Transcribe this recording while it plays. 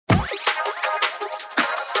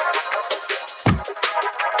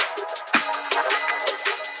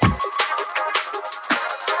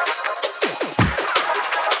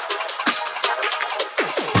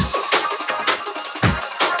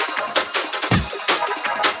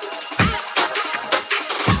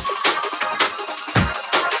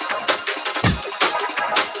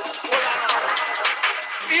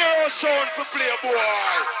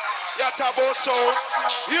playboy. Your tabo sound,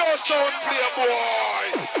 your sound playboy.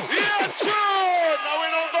 Yeah, tune. Now we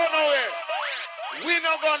don't go nowhere. We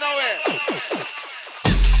don't go nowhere.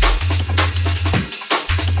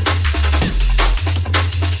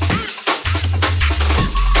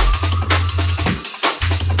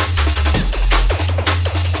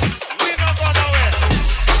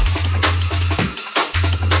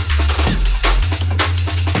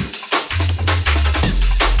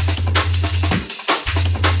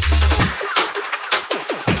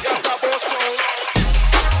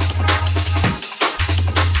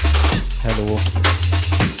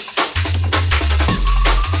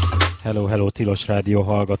 Hello, Tilos Rádió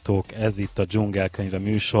hallgatók, ez itt a Dzsungel Könyve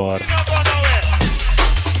műsor.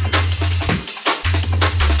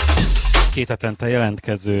 2 hetente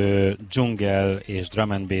jelentkező dzsungel és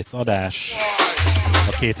drum&bass adás.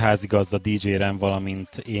 A 2 házigazda DJ-rem, valamint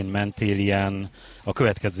én Mentalien a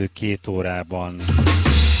következő 2 órában.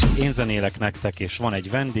 Én zenélek nektek, és van egy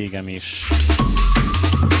vendégem is,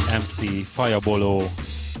 MC FayaBolo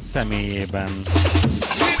személyében.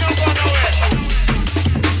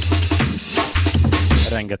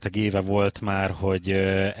 Rengeteg éve volt már, hogy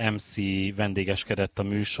MC vendégeskedett a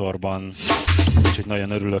műsorban, úgyhogy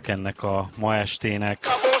nagyon örülök ennek a ma estének.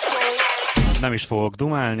 Nem is fogok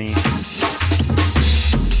dumálni.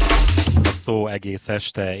 A szó egész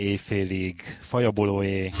este, éjfélig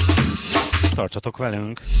FayaBoloé. Tartsatok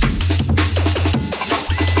velünk!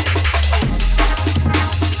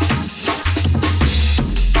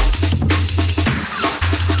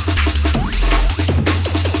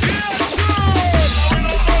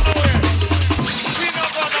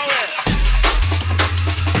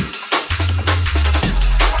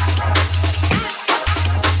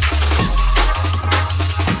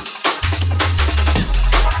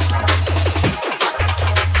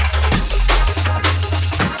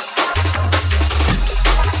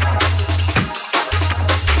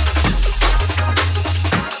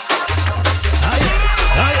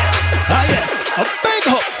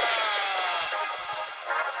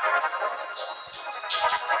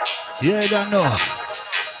 Yeah, you don't know.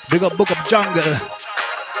 Big up Jungle.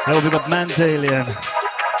 Yo, big up Mentalien.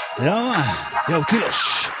 Yeah, man. Yo,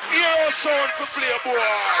 Tilos. Your sound for playboy.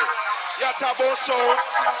 Your tabo sound.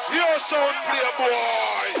 Your sound playboy.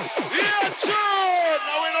 Yeah, tune.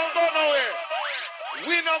 Now we don't go nowhere.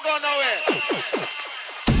 We don't go nowhere.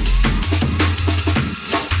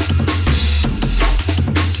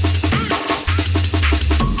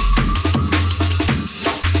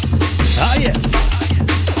 Ah, yes.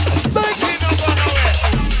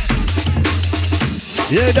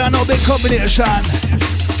 Yeah, that no big combination.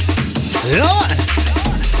 Yeah.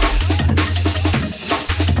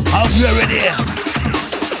 Hope you're ready.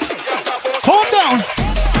 Calm down.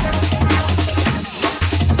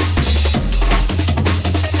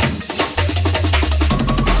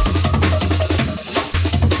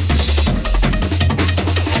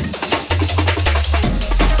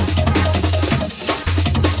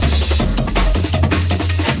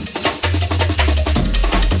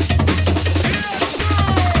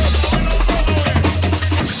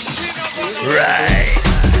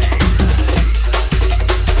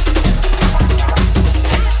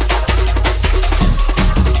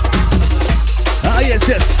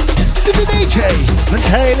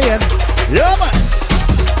 Mentalien, yeah man.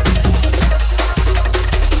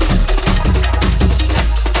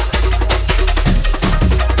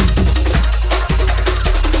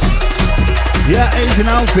 Yeah, easy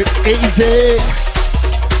outfit, easy.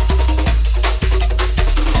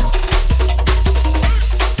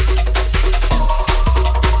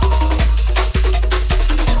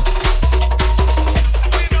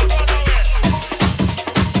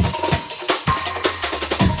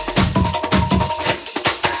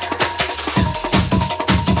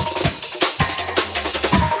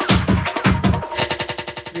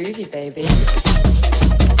 Baby.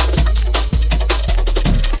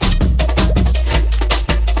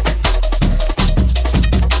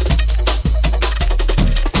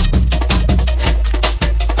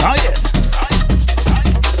 Oh yes.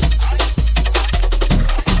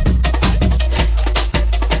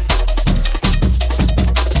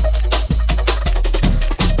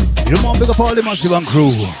 You want big up all the massive and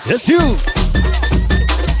crew. Yes, you.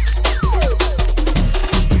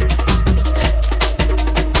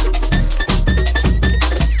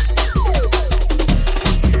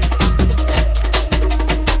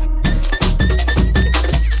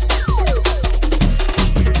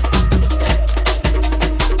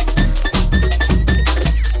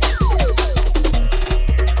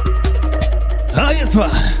 This one.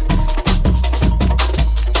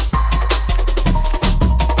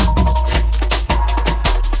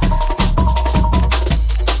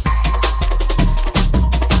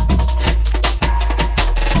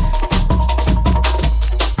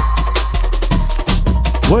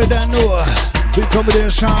 We don't know. Big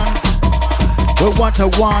combination. We want a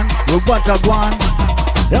one. We want a one.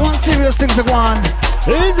 They want serious things to go on.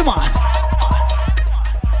 Easy man.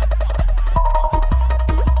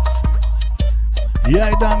 Yeah,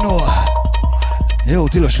 I don't know. Yo,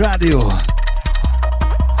 Tilos Radio.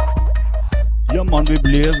 Your man be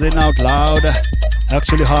blazing out loud.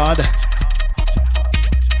 Actually hard.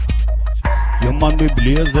 Your man be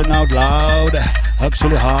blazing out loud.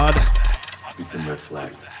 Actually hard. We've been red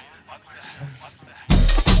flagged.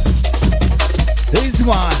 Easy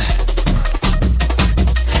man.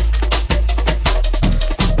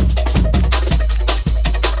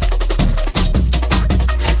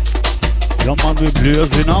 Your man be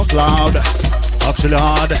blazing out loud. Actually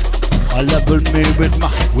hard. I level me with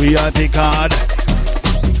my VIP card.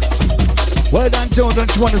 Well done, Joe,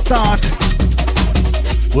 don't you want to start?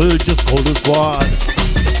 We'll just hold the squad.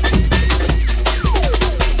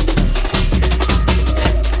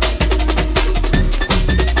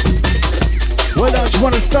 Well, don't you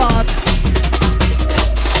want to start?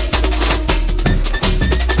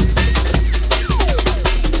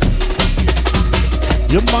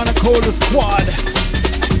 You wanna call the squad?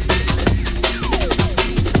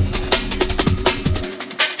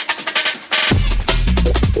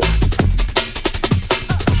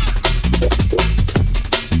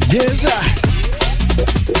 Yes,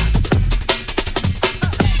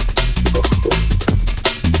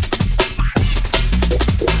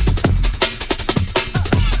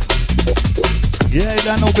 yeah, you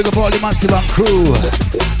don't know big up all the massive and crew.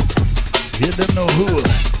 You don't know who.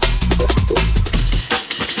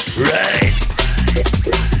 Right.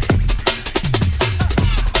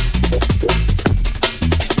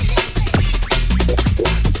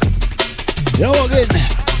 Yo again.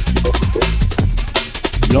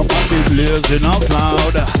 Your man be blazing out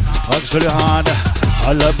loud. Actually hard.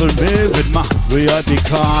 I level me with my VIP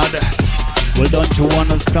card. Well, don't you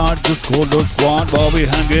wanna start to call the squad while we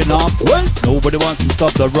hanging up? Well, nobody wants to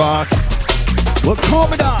stop the rock. Well, call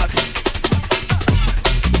me dog.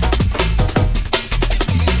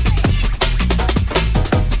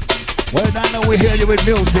 Well, I know we hear you with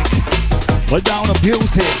music. Well, don't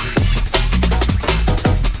abuse it.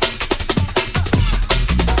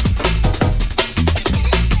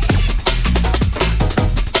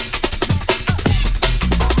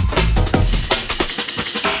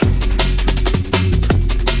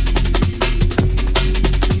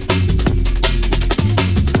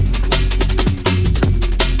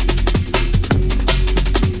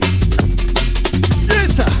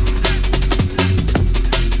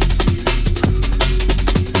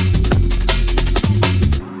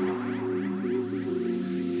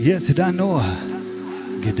 Yes, you don't know.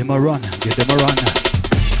 Give them a run, give them a run.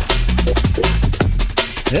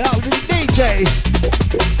 Yeah, the DJ.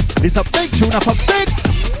 It's a big tune up a big.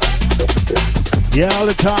 Yeah, all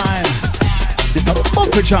the time. It's a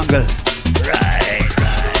bunker jungle. Right.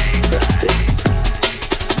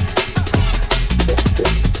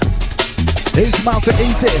 Easy man for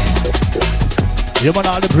easy. You want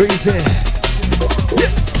all the breezy.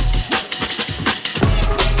 Yes.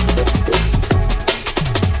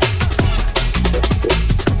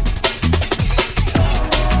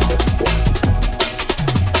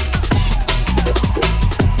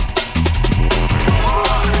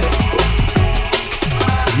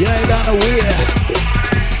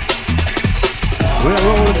 We're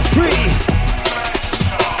rolling free.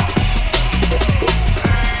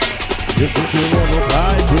 This is your little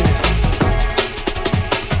party.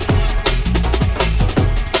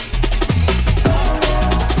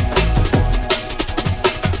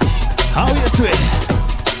 How you sweat?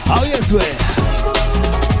 How you sweat?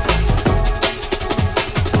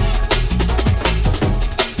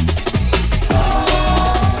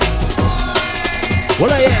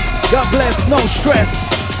 Well, yes, God bless, no stress.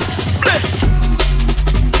 Bless.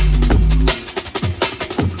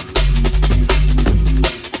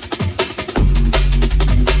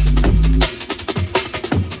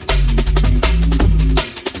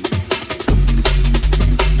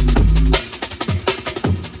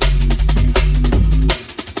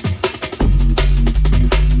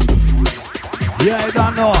 Yeah, I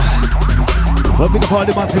don't know. But big up all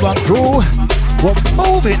the massive and crew. We're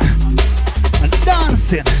moving and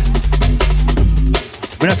dancing.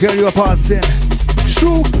 When I carry you a passing.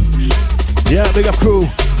 True. Yeah, big up crew.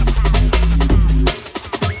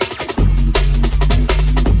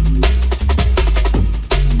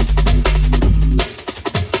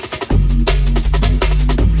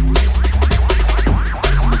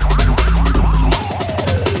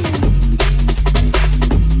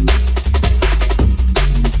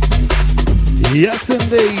 Yes,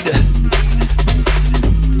 indeed.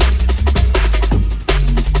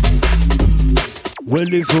 Well,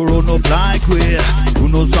 if you run up like we, you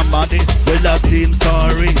know somebody, well, that same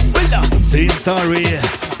story. Well, that same story.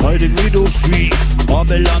 I think we do street,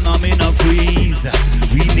 Babylon, I'm in a freeze.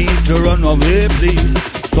 We need to run away, please.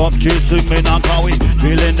 Stop chasing me now, cause we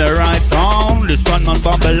feeling the right sound. This one man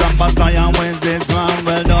Babylon, Messiah wins this round.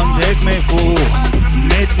 Well, don't take me fool,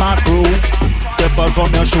 meet my crew. Step out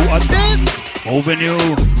from your shoe at this, moving you.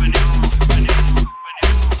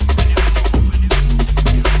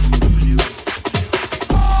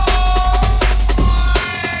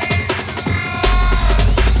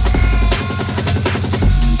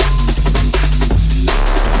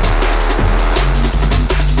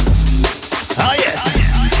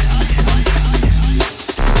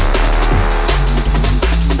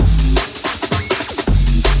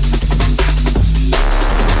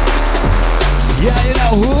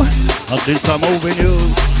 At this I'm moving you.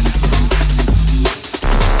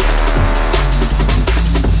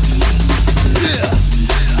 Yeah.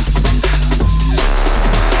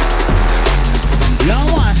 Yeah,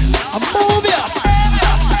 man, I'm moving up.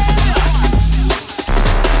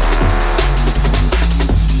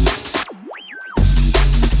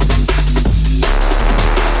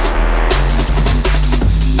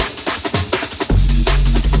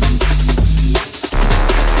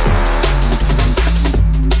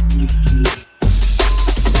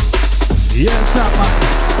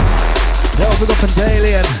 Big up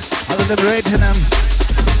Mentalien, all of them rating them.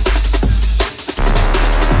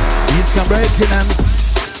 Beats come breaking them.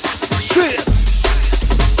 Straight.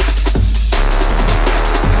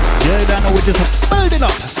 Yeah, you don't know, we're just building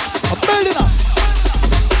up. I'm building up.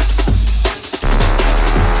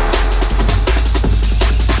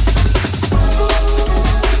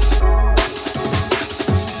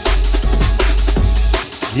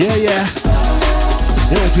 Yeah.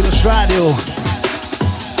 Tilos Radio.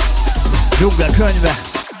 Dzsungel Könyve.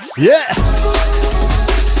 Yeah!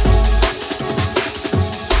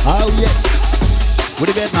 Oh yes! With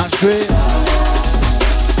the Vietnam tree.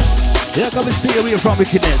 Here come and stay away from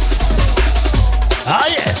wickedness. Oh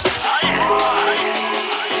yeah!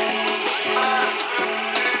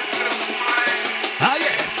 Oh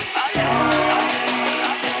yes!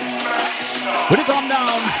 When it come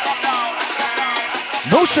down,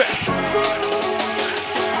 no stress.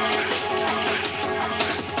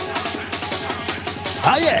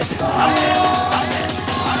 Ah yes!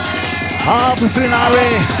 Ah, Pufinari!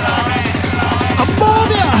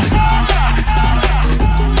 Ammonia!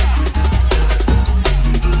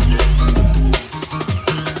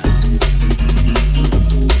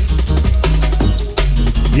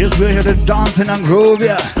 Yes, we're here to dancing and groove,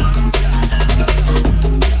 yeah.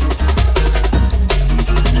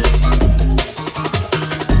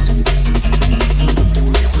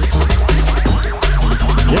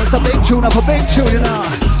 Yes, a big tune up, a big tune, you know.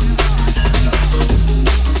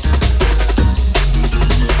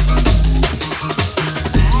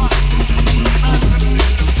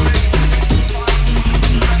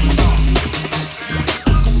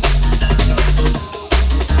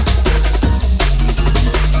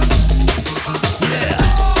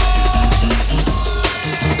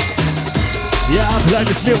 Yeah, I play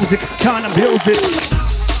this music, can't abuse it.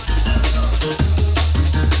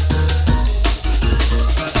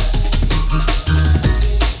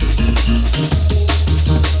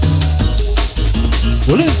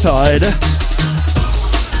 Well, inside.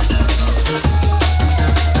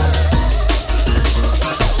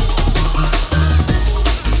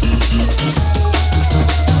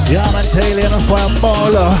 Yeah, Mentalien MC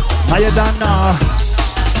FayaBolo. Now you don't know.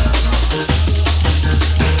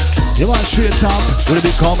 You want straight up with a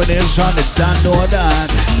big combination, you don't know that.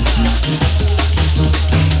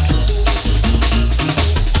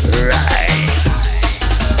 Right.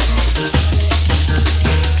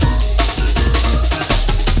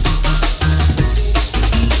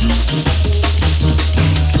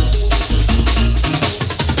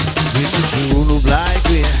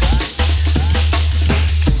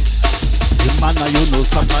 You know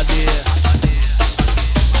somebody.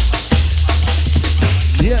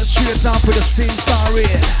 Yeah, straight up with the same story.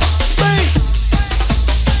 Bang!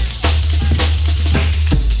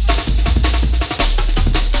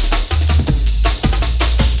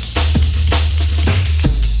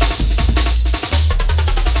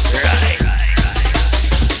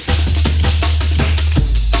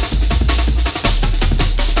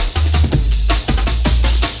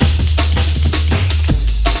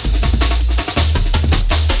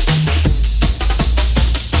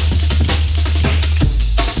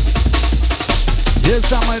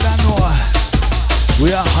 Yes, I might know.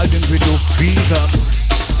 We are hiding with those feet up.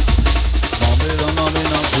 Mommy,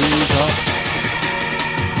 freeze up.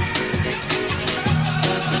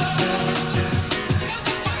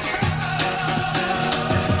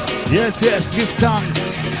 Yes, yes, give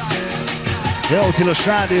thanks. Yo, Tilos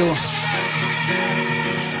Radio.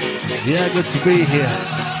 Yeah, good to be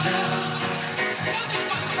here.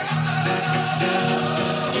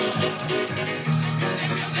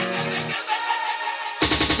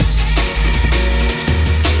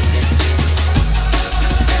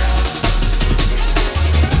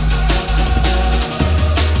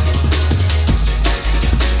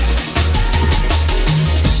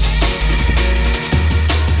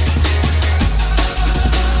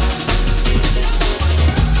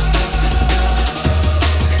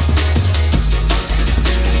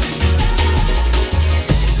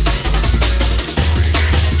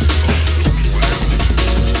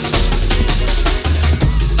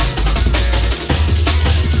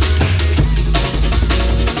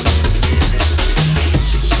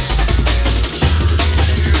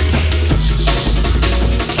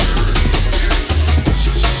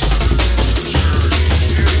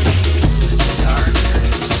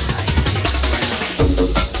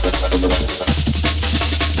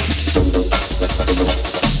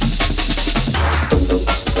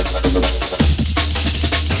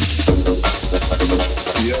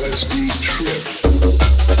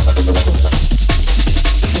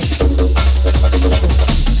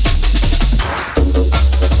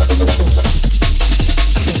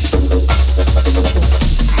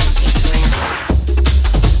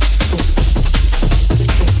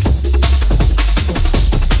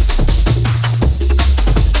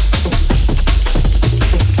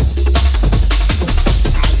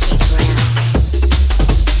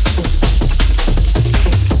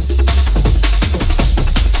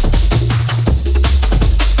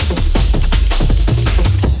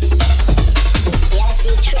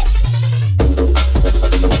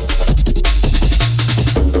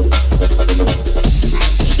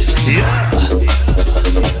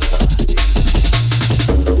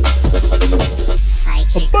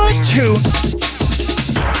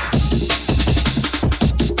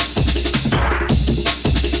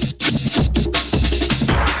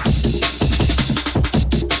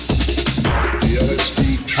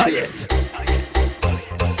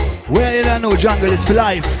 Jungle is for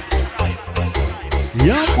life.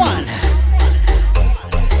 Young one.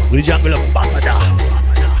 We jungle ambassador.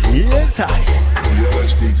 Yes, I.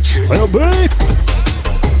 Well, babe.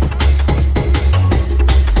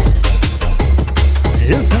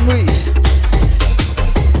 Yes, and we.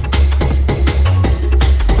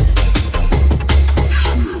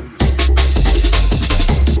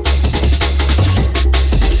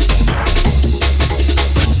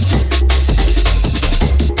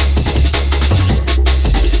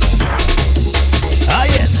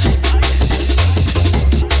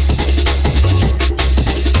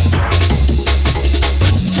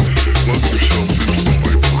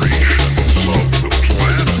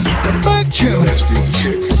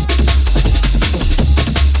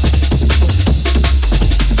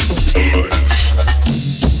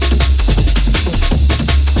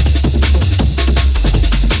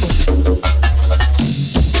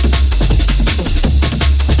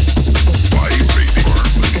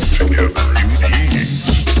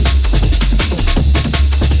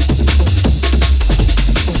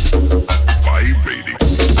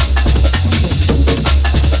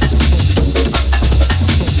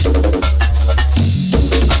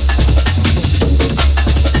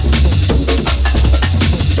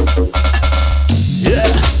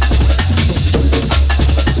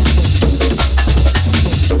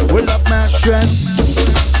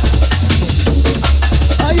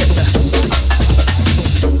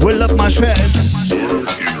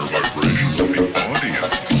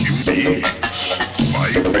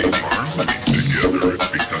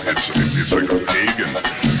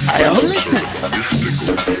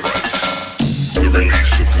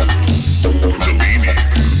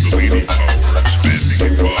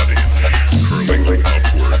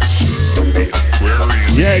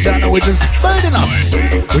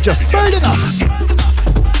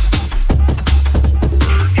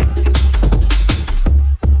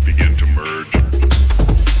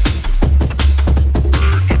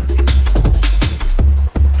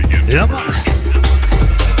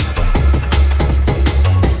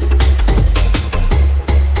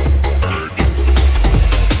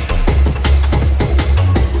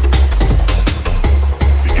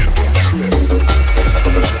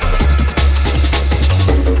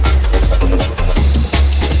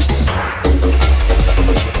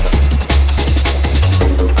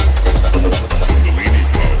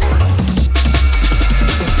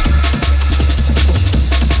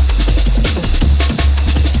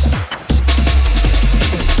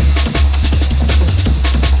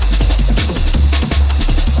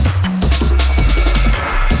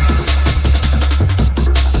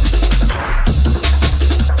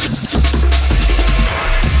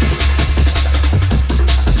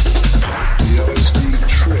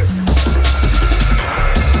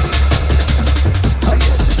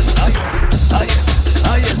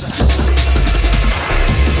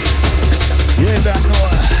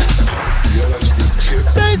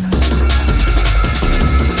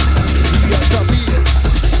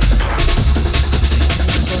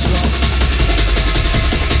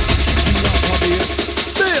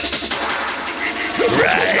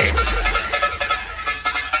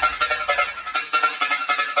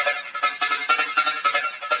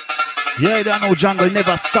 Yeah, you don't know jungle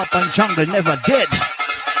never stop and jungle never dead.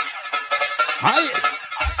 Ah, yes.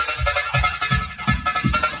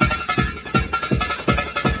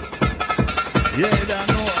 Yeah, you don't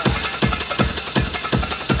know.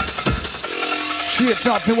 Straight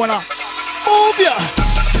up, me wanna move ya.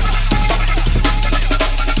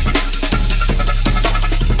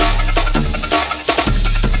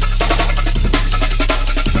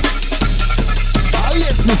 Ah,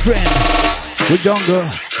 yes, my friend. The jungle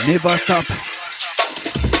never stop,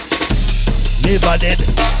 never dead.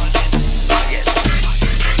 Yes.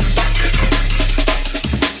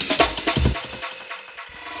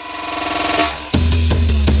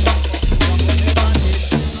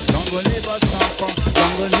 Jungle never stop,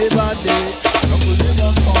 jungle never dead, jungle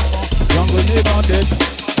never stop, jungle never dead.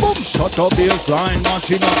 Boom, shut up baseline,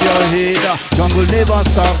 mashing up your head. Jungle never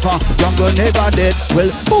stop, jungle never dead.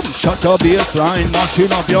 Well, boom, shut up baseline,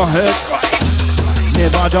 mashing up your head.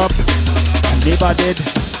 Never drop, never dead.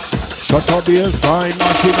 Shut up your spine,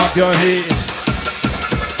 mashing up your head.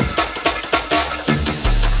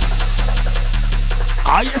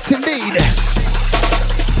 Ah, yes, indeed.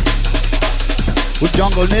 With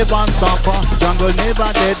jungle never stop, jungle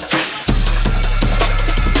never dead.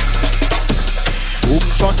 Boom,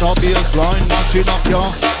 shut up your spine, mashing up your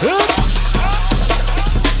head.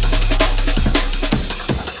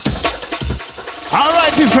 All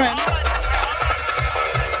right, my friend.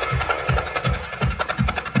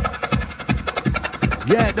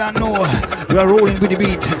 Yeah, don't know. We are rolling with the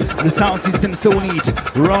beat. The sound system so neat.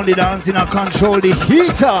 Round the dance in our control the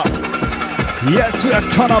heater. Yes, we are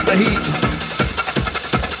turn up the heat.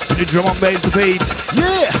 The drum and bass the beat.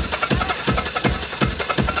 Yeah.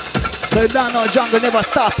 So don't know jungle never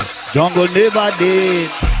stop. Jungle never did.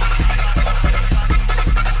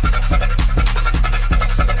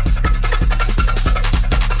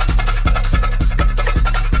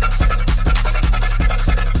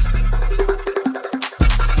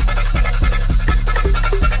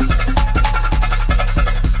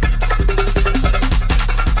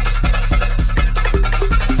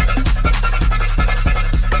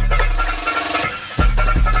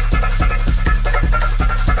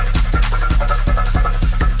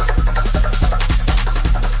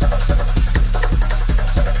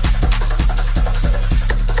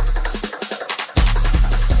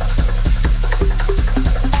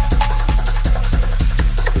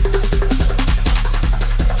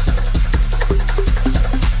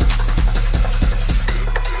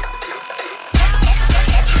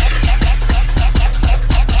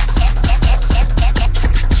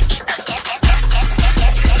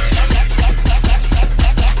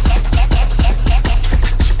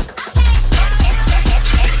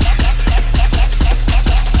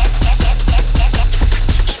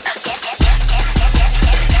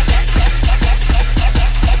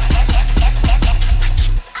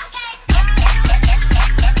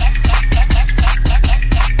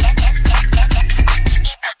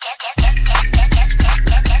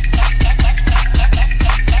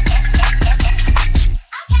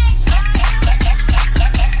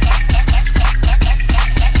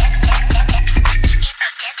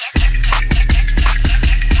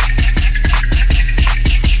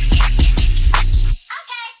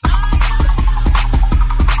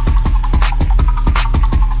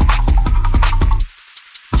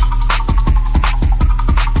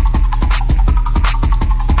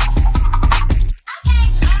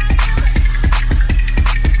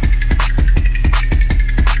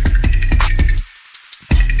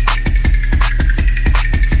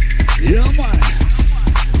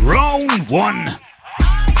 One.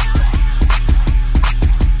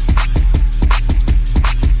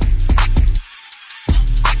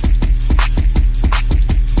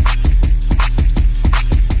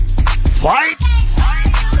 Fight.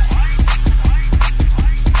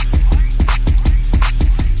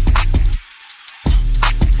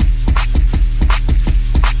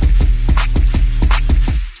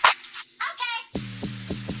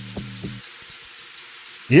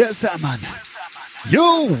 Yes, man.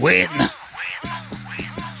 You win.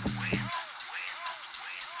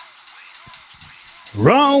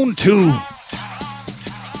 Round 2.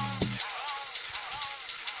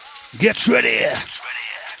 Get ready.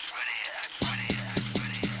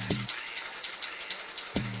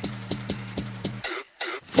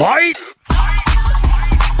 Fight.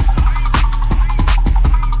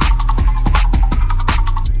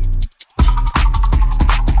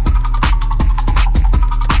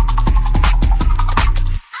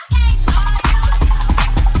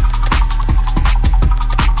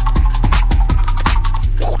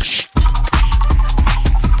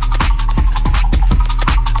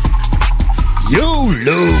 You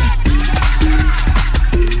lose.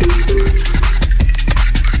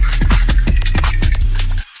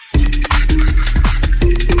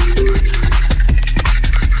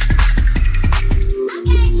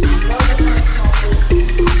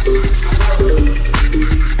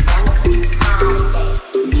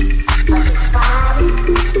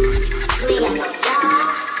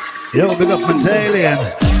 Yo, big up Mentalien.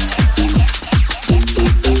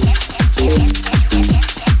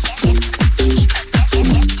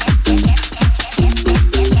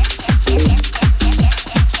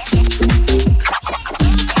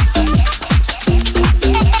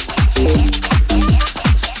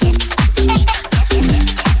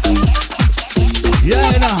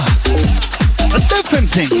 Yeah, you know, a different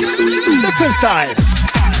thing, different style.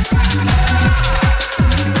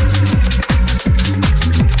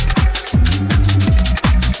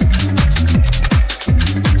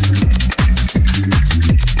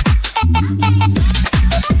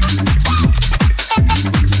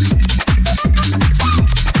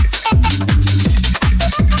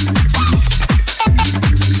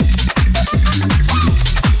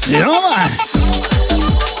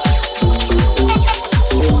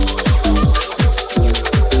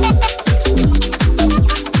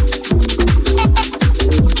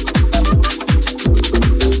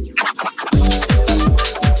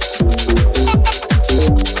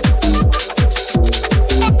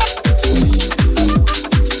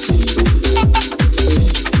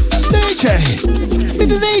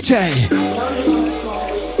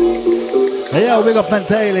 Hey yo, big up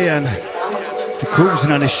Mentalien for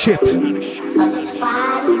cruising on a ship in the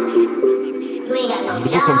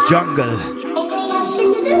book of Jungle.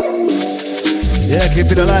 Yeah,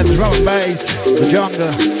 keep it alive, drum and bass, the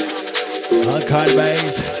jungle, all kind of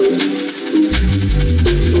bass.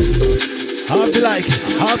 How do you like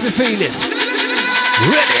it? How do you feel it?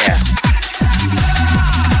 Ready?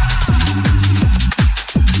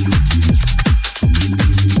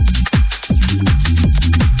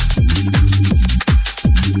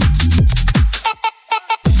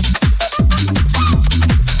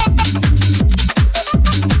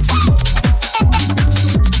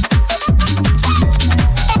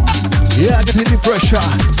 Pressure,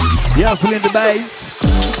 yeah, feeling the bass.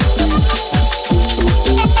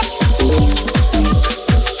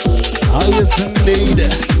 Oh yes indeed.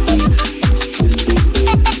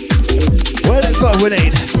 Well, that's what we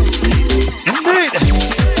need. Indeed.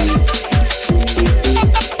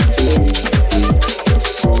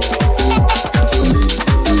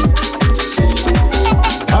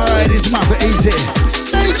 Alright, it's my for easy.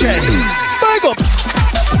 DJ, bag up.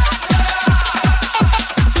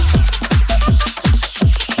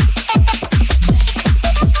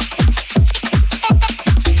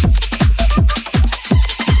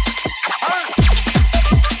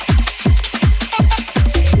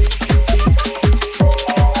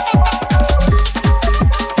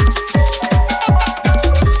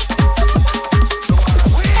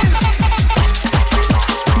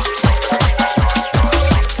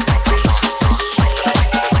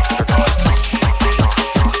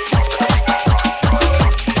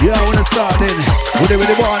 With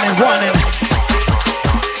the warning.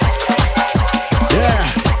 Yeah.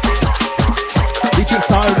 We just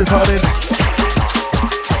started this started.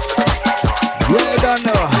 Yeah, don't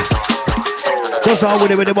know. Just on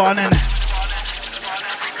with the warning.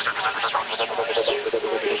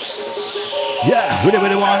 Yeah, with the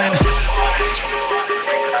warning.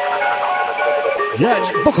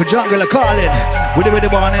 Yeah, book of jungle calling. With the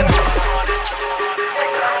warning.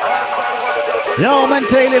 Yo,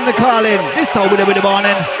 Mentalien the calling. This how we do with the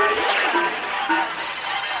morning.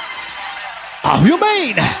 How you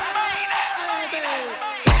mean?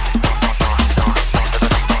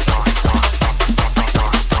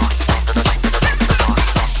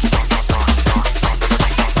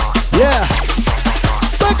 Yeah.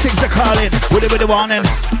 Things are calling. We do with the morning.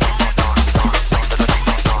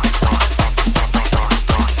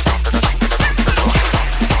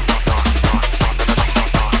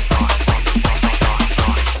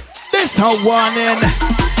 How warning.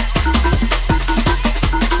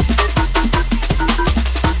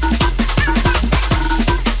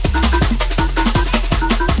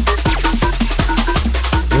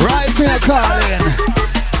 Right here calling.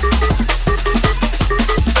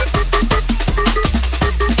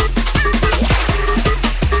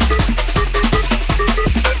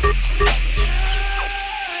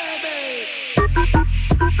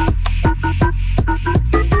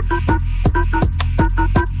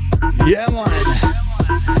 Yeah, man.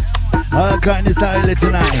 All kind of style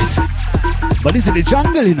tonight. But this is the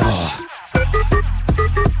jungle, you know.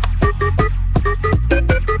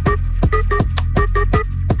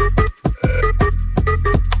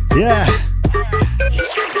 Yeah.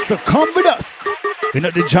 So come with us. We're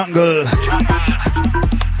not the jungle.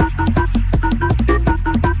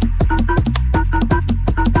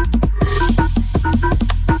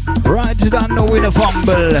 Right down the winner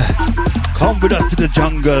fumble. Come with us to the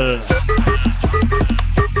jungle.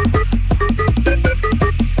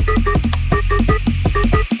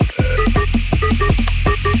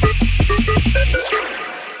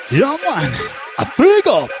 Yeah, man. A big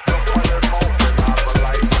up.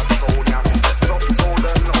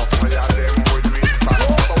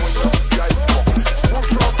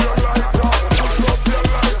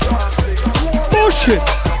 Bullshit.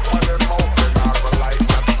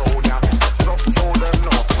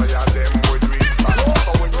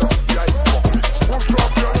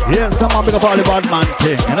 Yes, someone big up all the bad man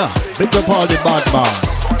thing, you know. Big up all the bad man.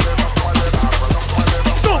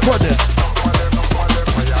 Don't put it.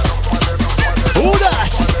 Who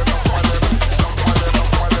that?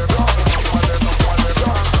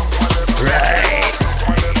 Right.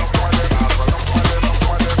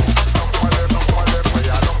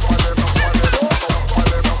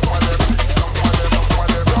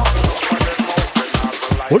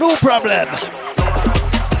 Well, no problem.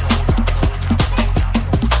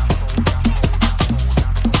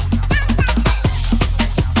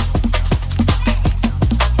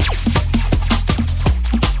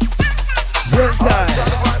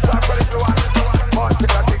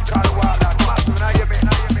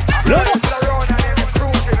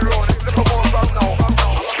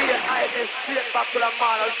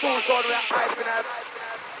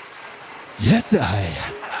 Yes, I.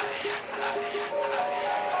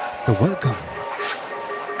 So welcome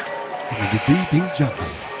to the DP's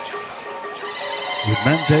jungle with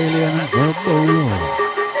Mentalien MC FayaBolo.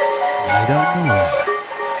 I don't know.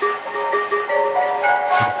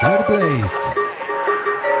 Inside the place,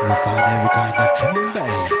 you'll find every kind of drum and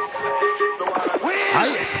bass. Ah,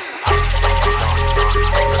 yes.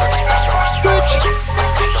 Switch.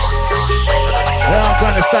 Yeah, I'm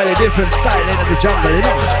gonna style a different style in the jungle, you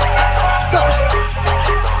know. So,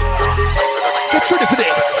 get ready for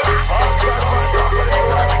this.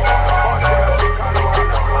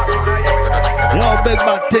 Yo, big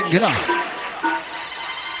bad thing, you know.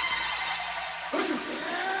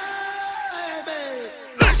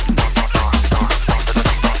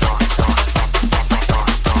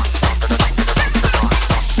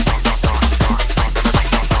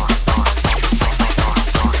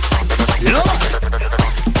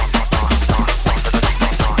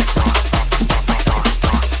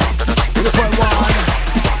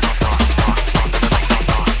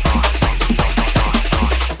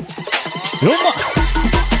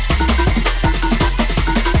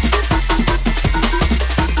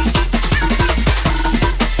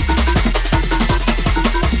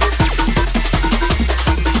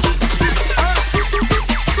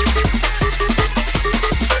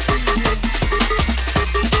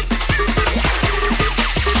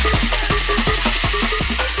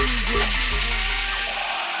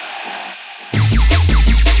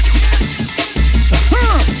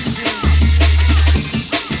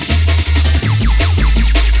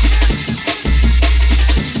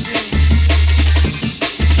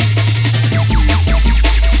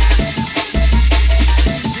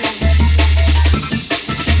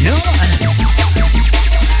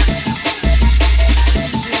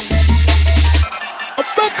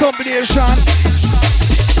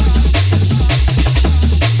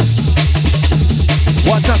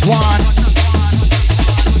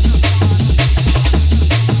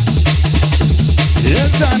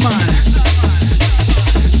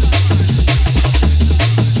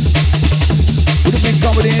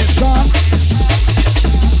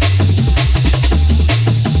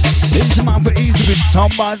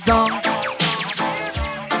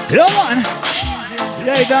 Yeah, man.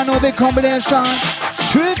 Yeah, you know big combination.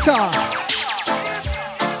 Straight up.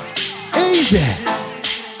 Easy.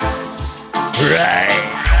 Right.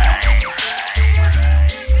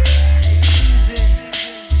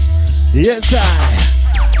 Yes, I.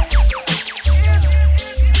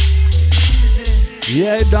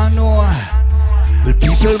 Yeah, you don't know. Well,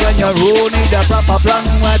 people, when you're road, need a proper plan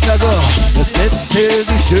where to go. You set sail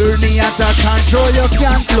the journey at a control. You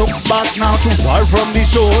can't look back now, too far from the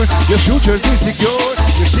shore. Your future's insecure,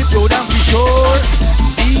 your ship go down the shore.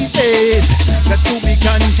 These days, got to be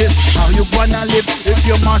conscious how you wanna live if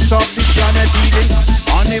you mash up the planet Eden.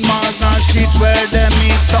 Animals not shit where they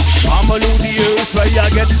meet. So, follow the earth where you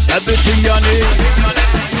get everything you need.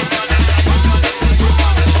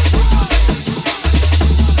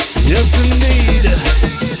 Yes, indeed.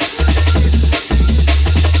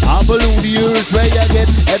 I follow the earth where you get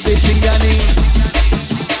everything you need.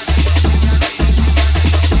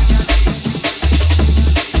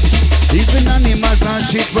 Even animals not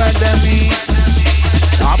shit where they meet.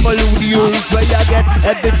 I follow the earth where you get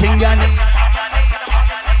everything you need.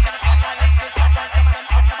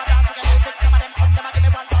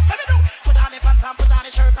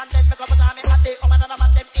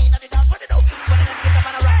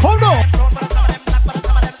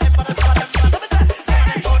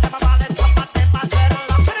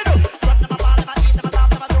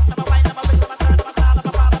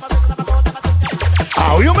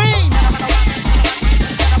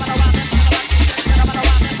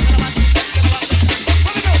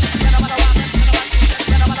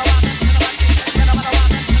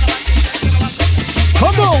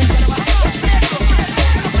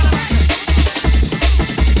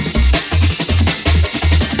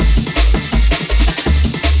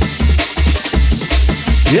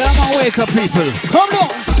 wake up, people. Come on.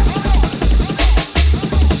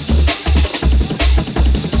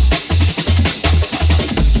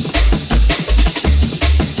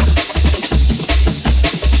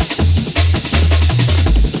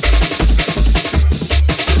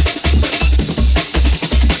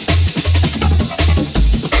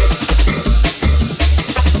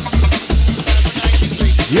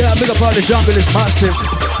 Yeah, big up all the jungle is massive.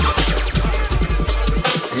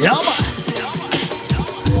 Yeah, man.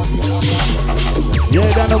 Yeah,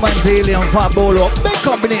 that no Mentalien MC FayaBolo. Big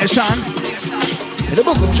combination. In the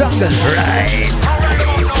book of jungle. Right.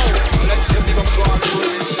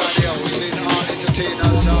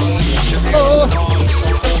 Oh.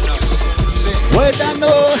 Where that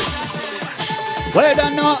no? Where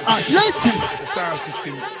that no? Listen. The sound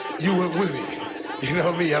system, you weren't with it. You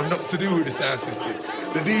know me, I have nothing to do with the sound system.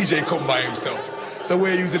 The DJ come by himself. So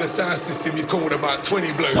we're using a sound system, you'd come with about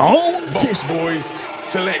 20 blokes. Box boys,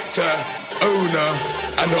 selector, owner,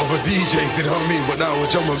 and other DJs, you know what I mean? But now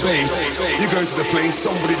with drum and bass, you go to the place,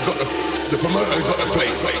 somebody got the promoter got the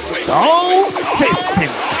place. Sound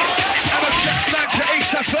system.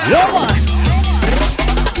 Yeah, man.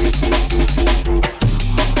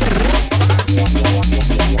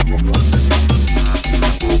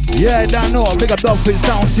 Yeah, I don't know. Big up dog for the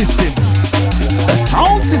sound system. The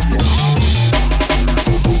sound system.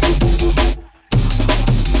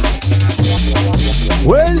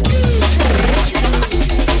 Well,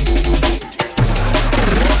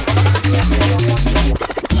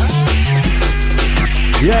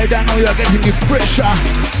 yeah, I don't know. You are getting the pressure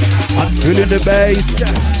and feeling the bass.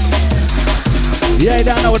 Yeah, I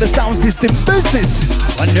don't know the sound system business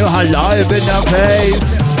when you're alive in the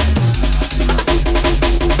place.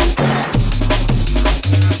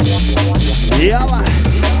 Yeah, man.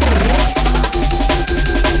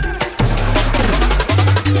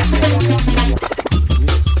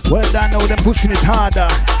 Well done, now them pushing it harder.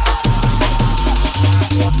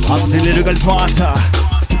 I'm the lyrical smarter.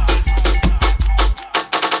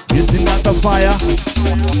 Is it not a fire?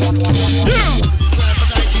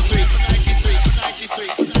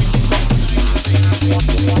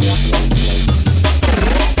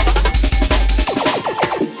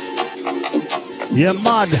 You're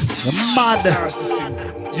mad. You're mad. Sound system,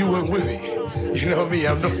 you weren't with it. You know me, I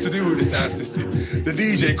have nothing to do with the sound system. The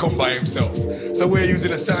DJ come by himself. So we're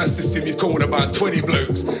using a sound system, you'd come with about 20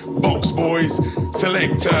 blokes. Box boys,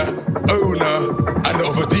 selector, owner, and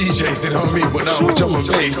other DJs, you know what I mean? But now with drum and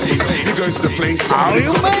bass, you go to the place. How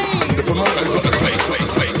you mean? The promoter got the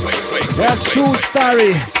place. That's true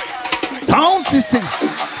story. Sound system.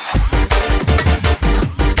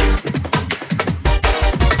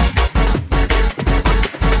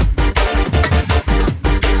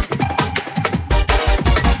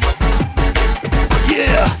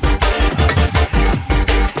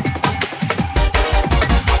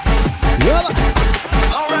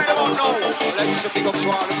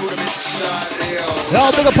 Yo,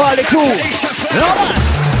 big up party crew. Yo, man.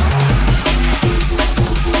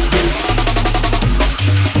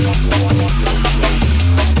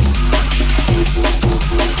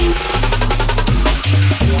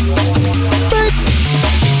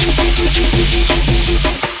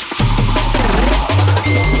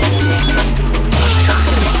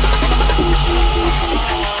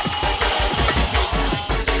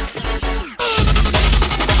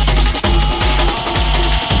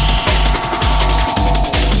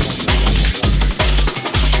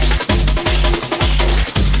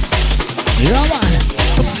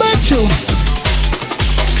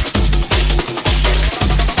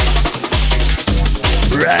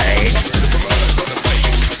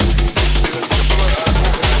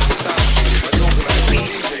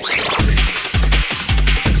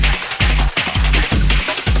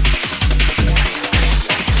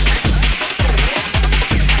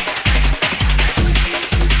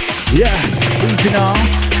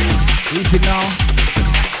 Easy now.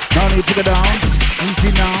 No need to go down.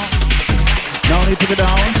 Easy now. No need to go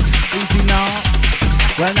down. Easy now.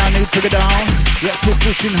 Well, no need to go down. Yes, we're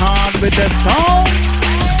pushing hard with the sound.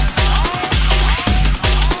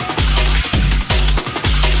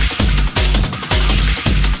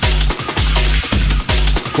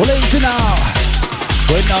 Well, easy now.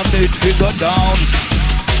 Well, no need to go down.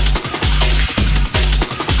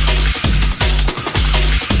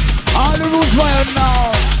 All the rules wired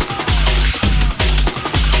now.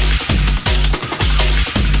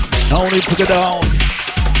 No need to go down.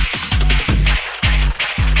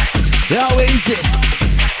 Yeah, how easy.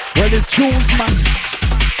 Well, it's tunes, man.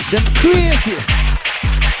 Them crazy.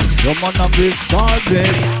 Your man on be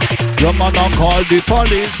starving. Your man on call the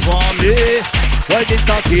police for me. Well, this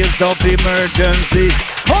a case of emergency.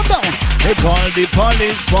 Hold on. They call the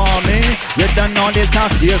police for me. You don't know this a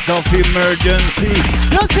case of emergency.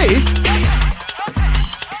 You see?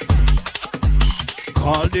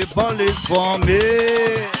 Call the police for me.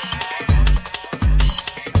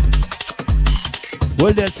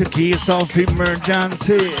 Well, that's a case of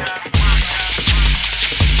emergency.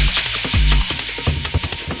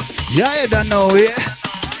 Yeah, you don't know it.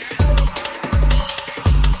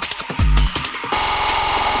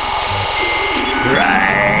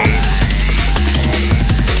 Right.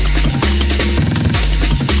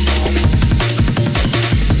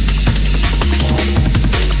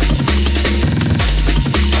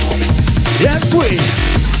 Yes, we.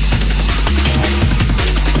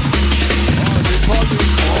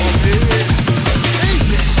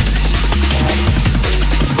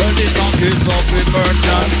 Well, this song is of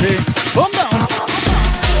emergency. Come down.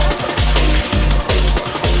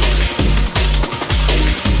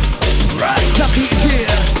 Right up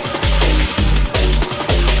here.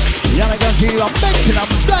 Yeah, I can see you. I'm mixing, I'm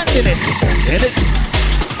blending it. Hit it.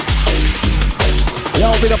 Yo,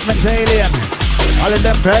 big up Mentalien. All of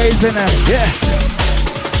them praising it, yeah.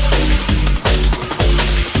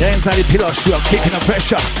 Yeah, inside the Tilos Radio, I'm kicking the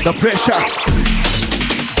pressure, the pressure.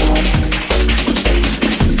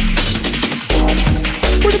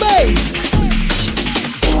 With the bass.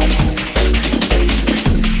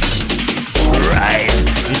 Right,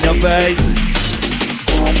 in your face.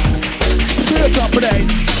 Straight up with bass.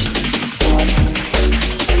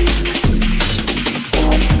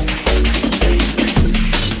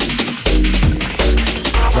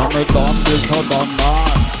 Done this or done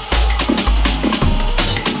that.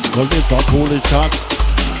 Well, this a foolish shot.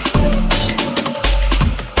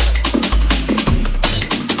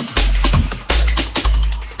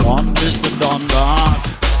 Done this or done that.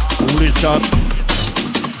 Foolish shot.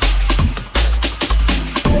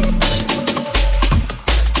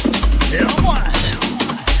 Yeah, man.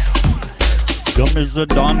 Done this or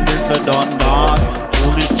done that.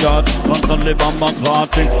 Foolish shot. Constantly bomb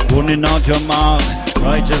party. Running out your mouth.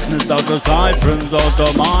 Righteousness out of sight, friends out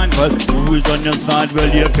of mind. Well, who is on your side? Well,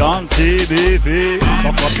 you can't see beefy.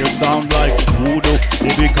 Fuck up your sound like voodoo.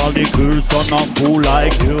 Maybe call the curse on a fool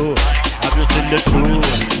like you. Have you seen the truth?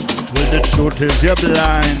 Well, the truth is you're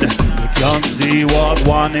blind. You can't see what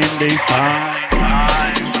one in this time.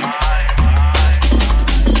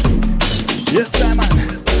 Yes, Simon.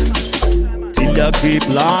 Till you keep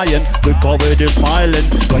lying, look over the smiling.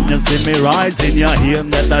 When you see me rising, you hear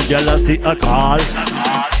that the jealousy a call.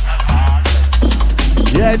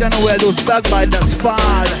 Yeah, I don't know where those backbiters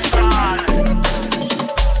fall.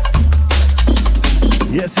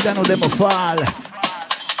 Yes, I don't know them a fall.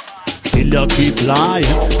 Till you keep lying,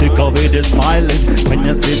 look over the smiling. When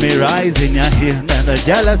you see me rising, you hear that the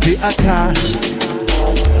jealousy a call.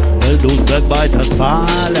 Well, those backbiters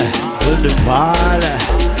fall, well, they fall.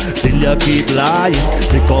 Till you keep lying,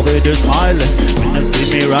 they cover the smiling. When you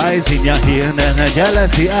see me rising, you hear that the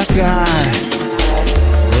jealousy I cry.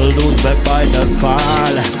 Well, those backbiters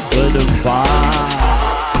fall, well, they fall.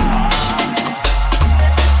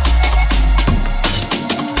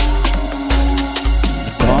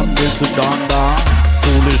 Done this, done that,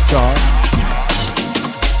 foolish child.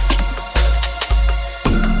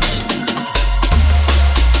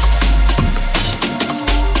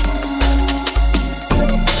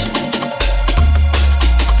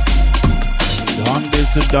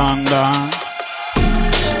 Sit down, down.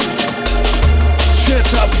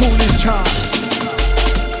 Shut up, foolish child.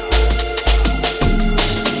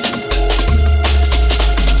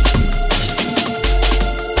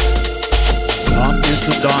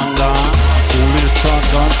 Sit down, down. Foolish child,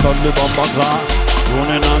 constantly bomb a clock.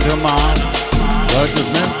 Running on your mind.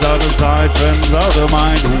 Righteousness out of sight, friends out of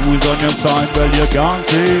mind. Who is on your side? Well, you can't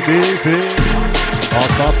see beefy.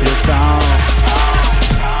 Fuck up your sound.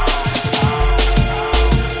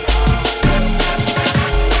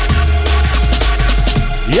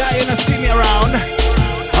 Yeah, you don't see me around.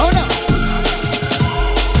 Oh no.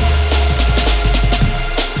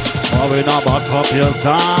 Oh, we know about top your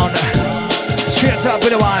sound. Straight up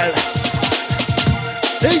in a while.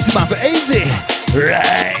 Easy, man, easy.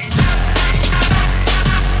 Right.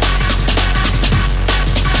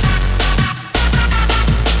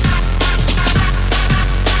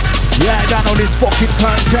 Yeah, I don't know this fucking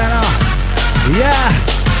container. Yeah.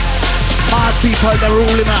 Mad people, they're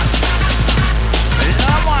ruling us.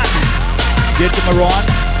 Get them a run.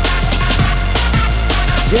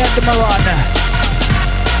 Get them a run.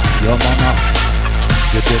 Yo, mama.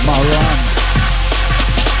 Get them a run.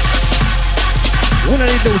 One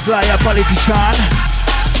of those liar politician.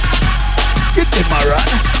 Get them a run.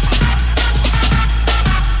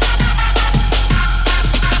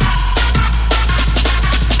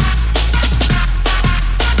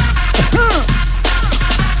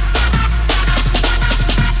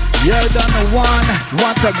 well done one,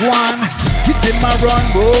 what a one. Get them a run,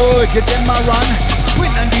 boy, get them a run. We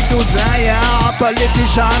don't need to desire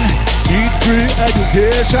politician. Need free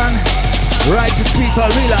education. Righteous people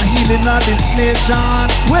will are healing on this nation.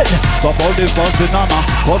 Well, stop all the fussing on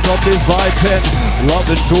cut up this fighting. Love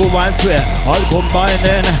and true, I swear, all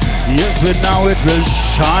combining. Yes, but now it will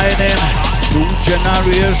shining. New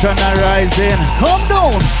generation are rising. Come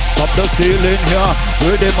down, stop the stealing here.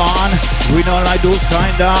 We're the man. We don't like those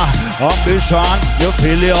kinda ambition. You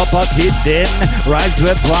fill it up a kid then rise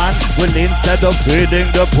with one. Well, instead of feeding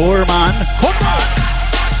the poor man. Come on.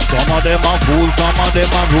 Some of them are fools, some of them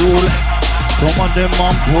are rule. Some of them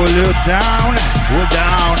will pull you down,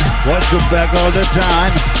 watch your back all the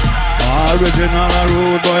time. Original a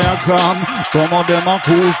rude boy I come. Some of them are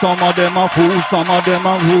cool, some of them are fools, some of them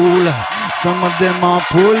are rule. Some of them will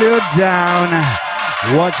pull you down,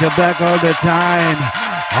 watch your back all the time.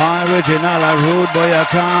 Original a rude boy I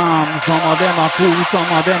come. Some of them are cool,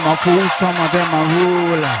 some of them are fools, some of them are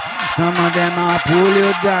rule. Some of them will pull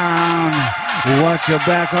you down, watch your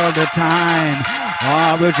back all the time.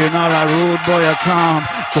 Original a rude boy I come.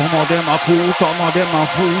 Some of them are cool, some of them are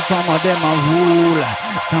fools, some of them are rule.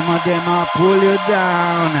 Some of them will pull you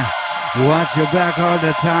down, watch your back all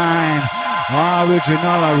the time.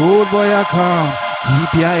 Original a rude boy I come.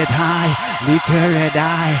 Keep your head high, lick your red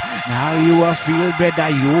eye. Now you a feel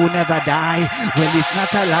better, you never die. Well, it's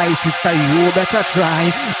not a lie, sister, you better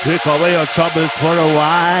try. Take away your troubles for a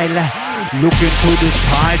while. Look into the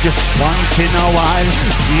sky just once in a while.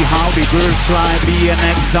 See how the birds fly, be an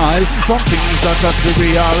exile. From things that are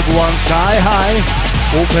trivial, go on sky high.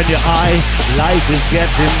 Open your eye, life is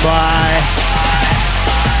getting by.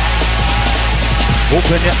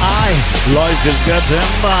 Open your eye, life is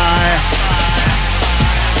getting by.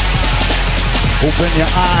 Open your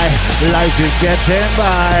eye, life is getting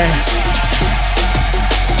by.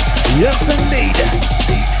 Yes indeed.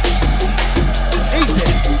 Easy.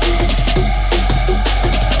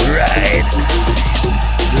 Right.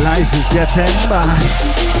 Life is getting by.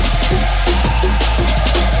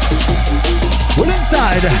 Pull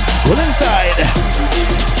inside, pull inside.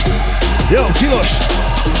 Yo, Tilos.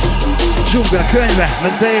 Dzsungel Könyve,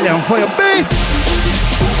 Mentalien MC FayaBolo.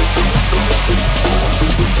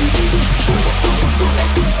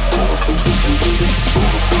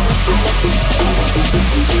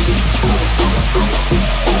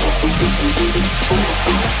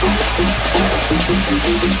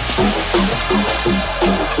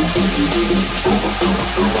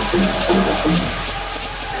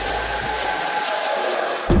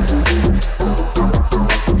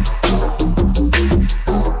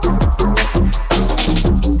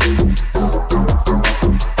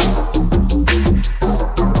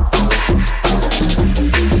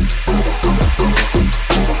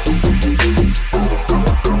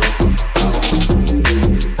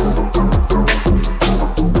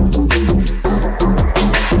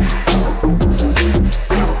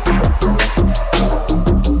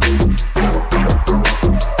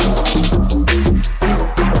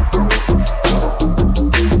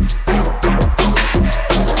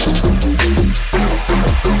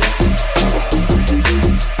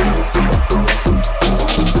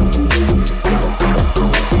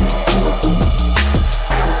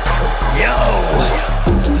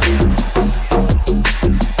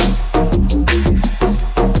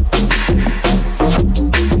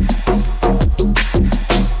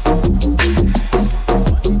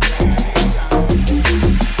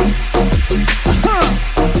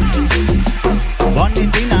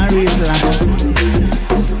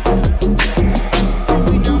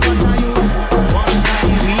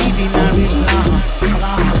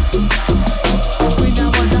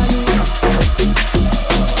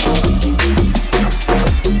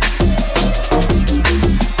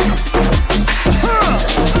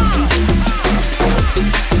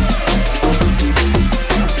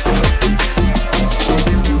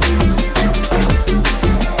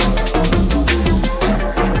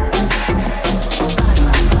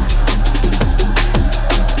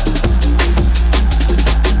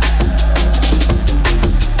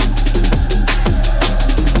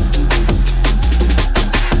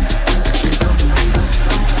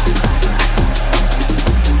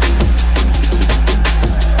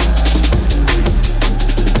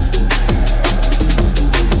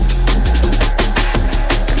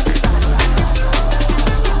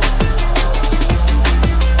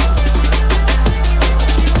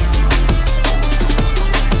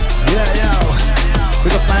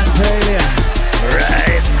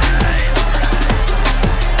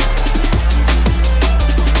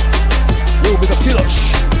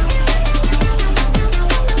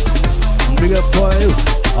 Big up for you.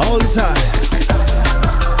 all the time.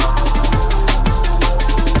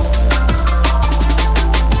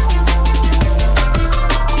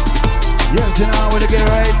 Yes, you know when to get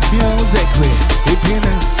right music, we begin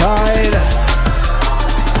inside.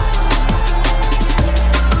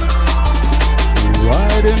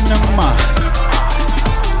 Right in the mind.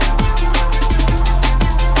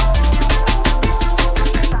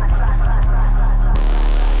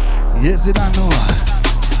 Yes, you don't know.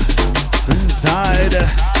 Inside.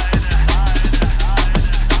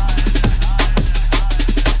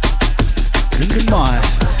 In the mind.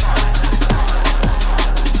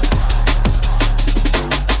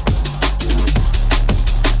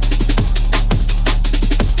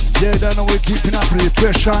 Yeah, don't know we're keeping up with the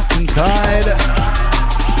pressure inside.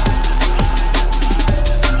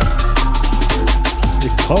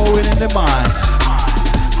 They're going in the mind.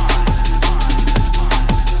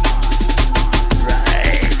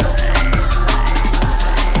 Right.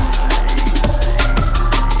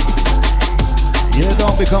 Yeah,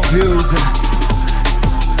 don't be confused.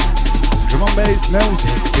 Drum and bass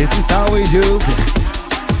music, this is how we use it.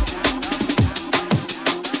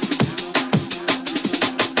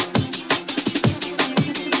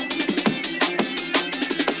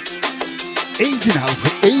 Easy now,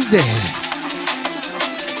 easy.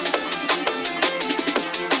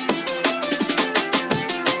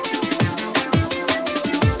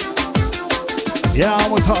 Yeah,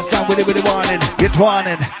 almost half done with it wanted. Get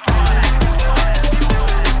wanted.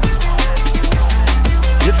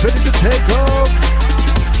 Get ready to take off.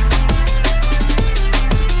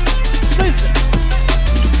 Listen.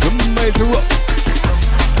 Drum and bass rock.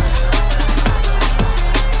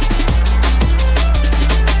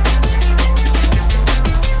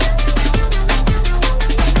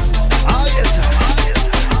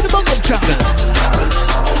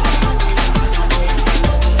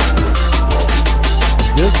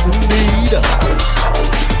 Yes indeed.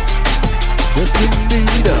 Yes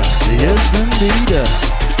indeed. Yes indeed.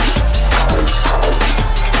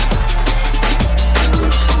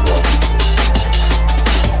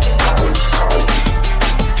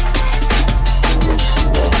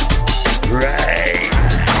 Right.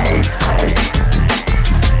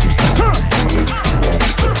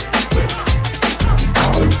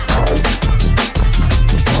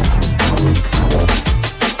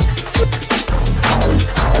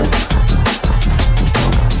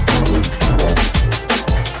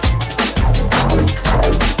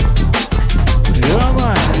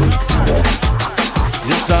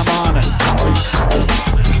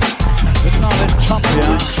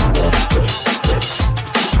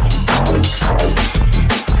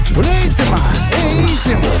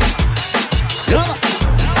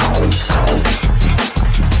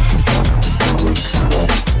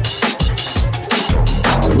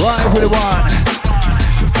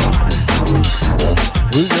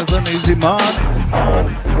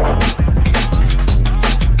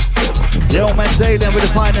 Mentalien with the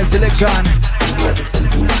finest selection.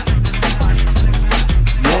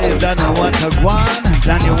 Yeah, you don't know what to want,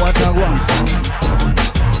 don't you what to want.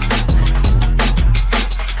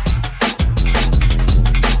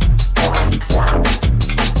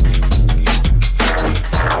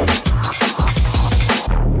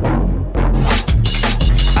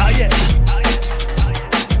 Oh yeah,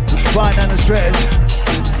 fine and the stress.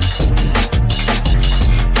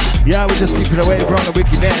 Yeah, we just keep it away from the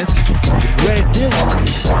wickedness. Great news.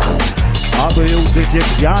 Abuse it, you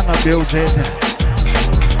can't abuse it.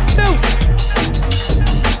 Music.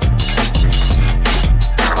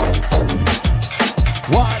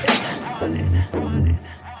 What?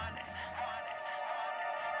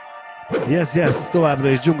 Yes, továbbra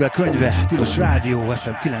is Dzsungel Könyve, Tilos Rádió,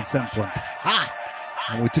 FM 9.5.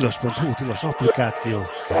 Amúgy tilos.hu, tilos applikáció,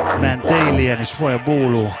 Mentalien és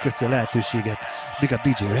FayaBolo, köszi a lehetőséget. Big up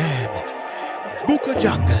DJ Ren, Book a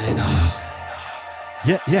Jungle, you know.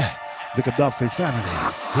 Yeah, big up Dogface family,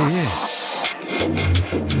 yeah.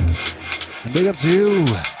 And big up to you,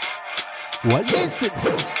 who are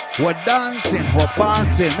listening, who are dancing, who are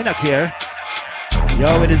passing, me not care.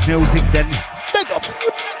 Yo, with this music then, big up.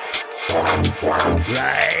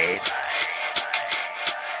 Right.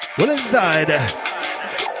 Well, inside,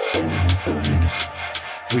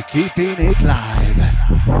 we keeping it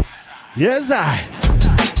live. Yes, I.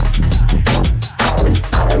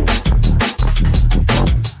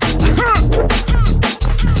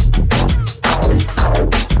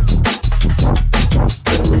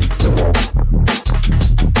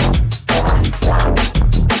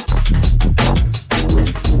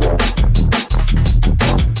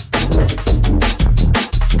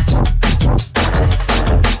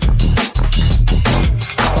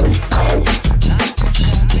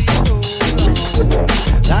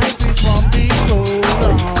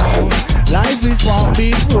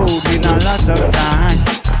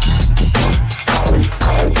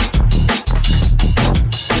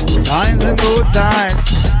 both sides.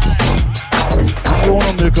 I'm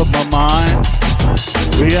gonna make up my mind.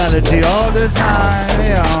 Reality all the time,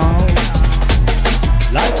 yeah.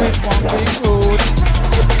 Life is one big road.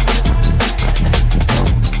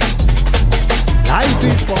 Life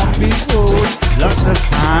is one big road. Lots of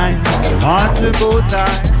signs on the both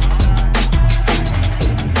sides.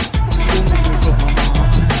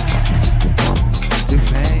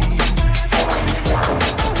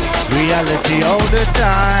 Reality all the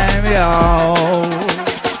time, yo.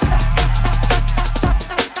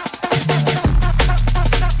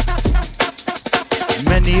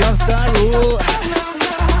 Many of sorrow,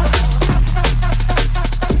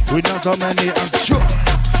 we know so many of sure.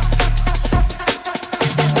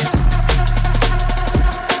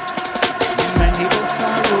 Many of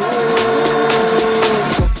sorrow,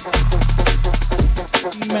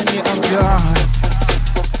 many of joy.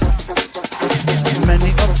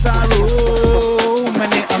 Many of sorrow,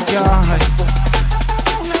 many of joy.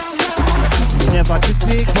 Never to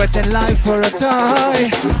take what in life for a tie.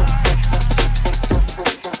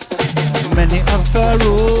 Many of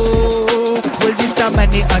sorrow, will be so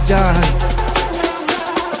many of joy.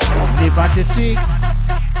 Never to take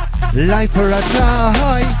life for a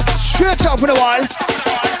tie. Straight up in a while.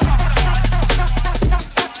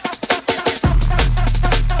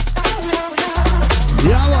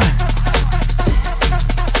 Yeah, man.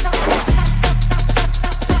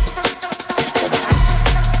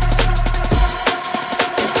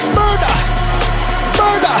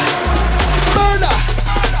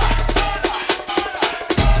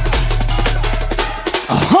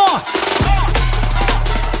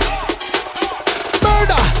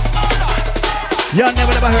 Y'all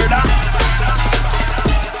never heard that?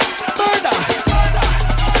 Murder!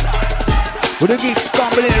 With a geek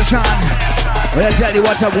combination, when I tell you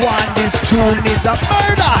what I want, this tune is a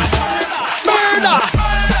murder! Murder!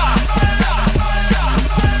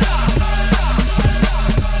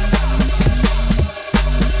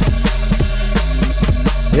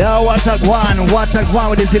 Yeah, what I want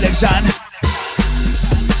with this election?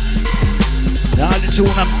 Now the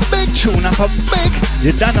tune, a big tune, a big,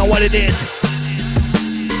 you don't know what it is.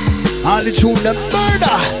 All the tune, the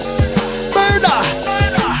murder, murder.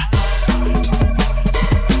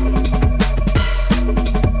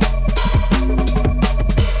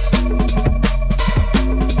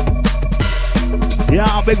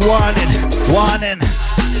 Yeah, big warning, warning.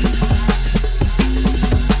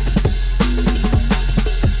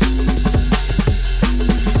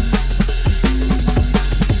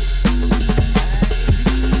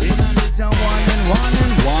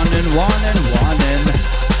 Warning.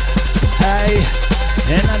 Hey,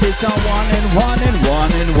 and I did some warning.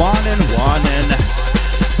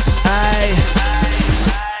 Hey,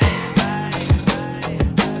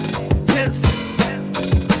 yes.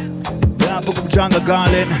 Yeah, book of jungle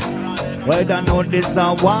calling. Well, I know this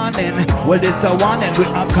a warning. Well, this a warning we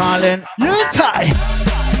are calling. Yes, hi.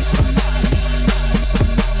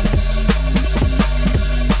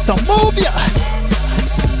 So move ya.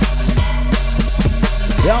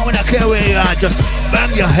 Yeah, when I care where you are, just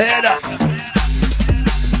bang your head up.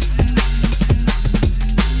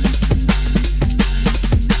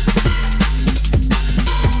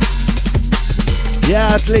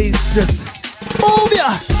 Yeah, at least just move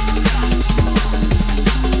ya.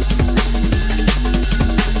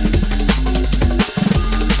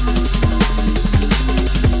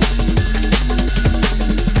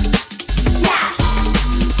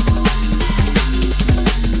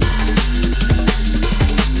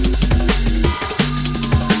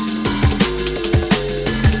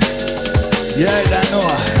 Yeah, I know,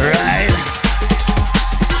 right?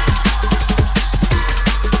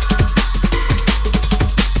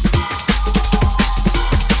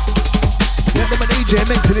 Yeah, the DJ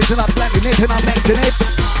mixing it and I'm blending it and I'm mixing it.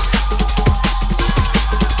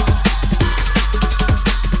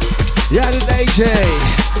 Yeah, the DJ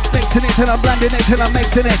mixing it and I'm blending it and I'm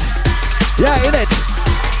mixing it. Yeah, in it.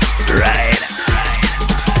 Right.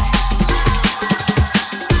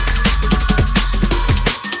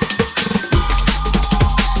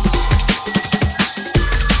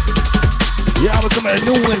 Yeah, we're coming to a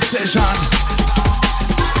new session.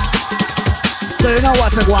 So you know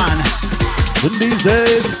what I want in these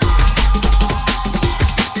days.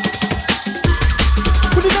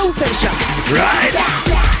 With a new session, right?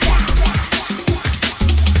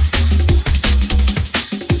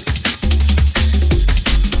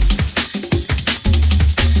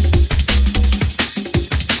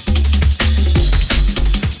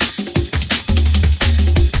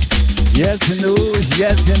 Yes, you know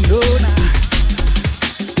now.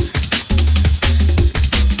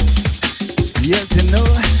 Yes, you know,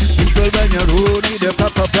 we People when you road need a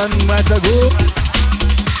proper plan where to go.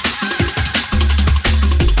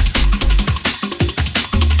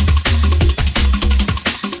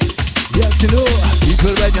 Yes, you know,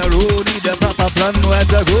 people when you road need a proper plan where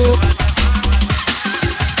to go.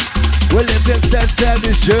 Well, if you set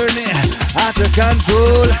this journey out of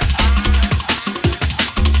control,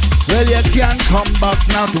 well, you can't come back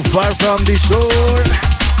now too far from the shore.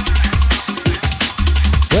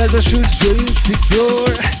 Well, the should feel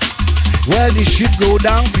insecure. Well, the ship go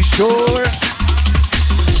down for sure.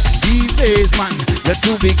 These days, man, you're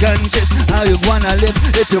too big conscious. How you wanna live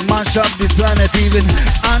if you mash up this planet even?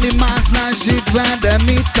 Animals not shit when they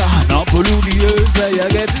meet. So not pollute the earth where you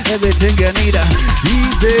get everything you need.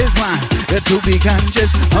 These days, man, you're too big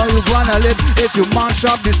conscious. How you wanna live if you mash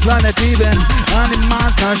up this planet even?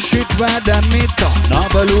 Animals not shit where they meet. So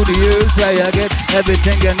not pollute the earth where you get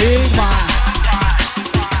everything you need, man.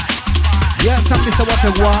 Yes, I'm Mr. What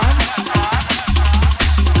I want.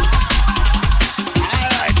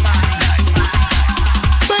 Alright, man.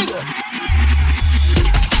 Bingo.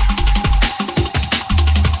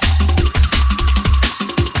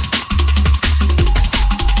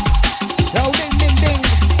 Yo, ding, ding, ding.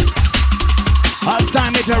 All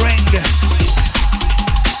time it a ring.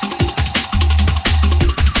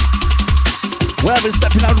 Well, we're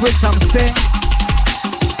stepping out with some sing.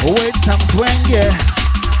 With some swing, yeah.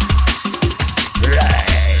 Right.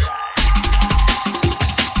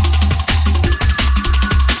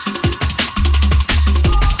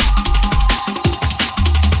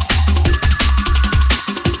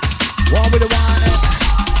 War with the one.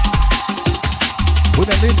 We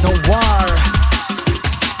don't need no war.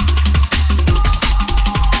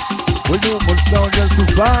 We no more soldiers to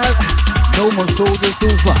fall. No more soldiers to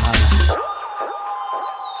fall.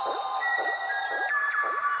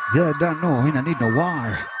 Yeah, don't know. We don't need no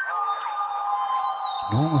war.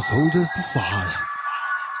 No more soldiers to fall.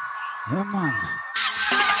 Yeah, man.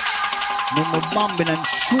 No more bombing and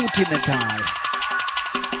shooting at all.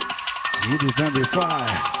 You do when we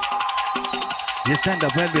fire. You stand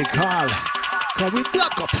up when we call. Cause we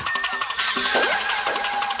block up.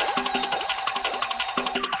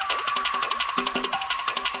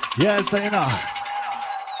 Yes, I know.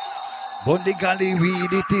 Bungle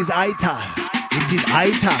weed, it is ital. It is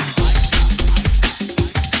ital.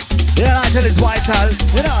 Yeah, I tell it's vital,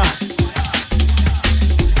 you know.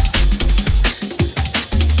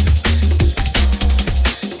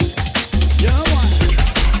 Yeah, man.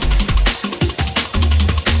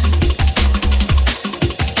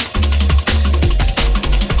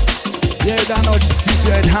 Yeah, you don't know, just keep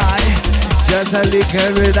your head high. Just a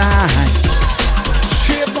little bit high.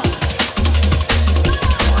 Shit, man.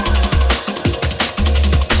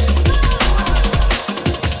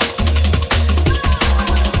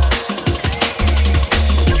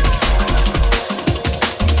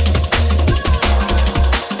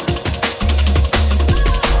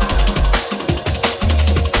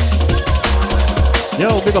 Yo,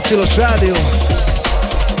 big up Tilos Radio.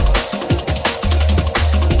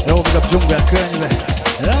 Yo, big up Dzsungel Könyve.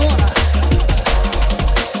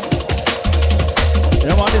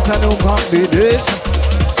 Yeah, man, this is a new combination.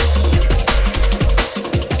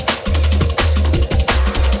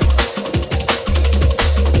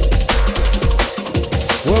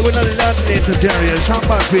 Well, we're not in that area.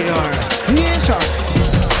 Champagne we are. Creation.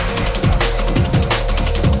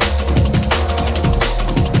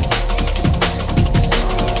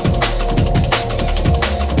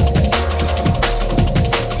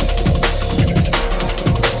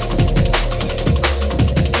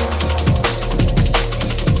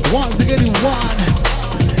 Once again in one.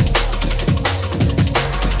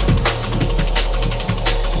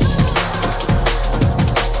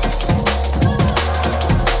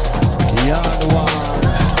 Beyond the war.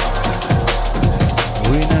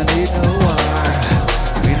 We don't need no war.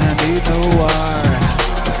 We don't need no war.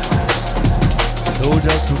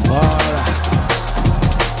 Soldiers too far.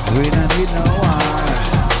 We don't need no war.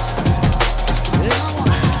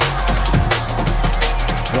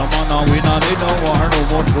 Come on now, we don't need no war. No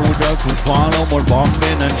more soldiers to fall. No more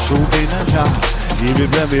bombing and shooting and shot. Even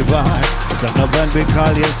when we fight, stand up when we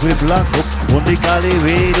call, yes we block up. Bungle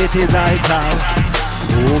weed, it is high time.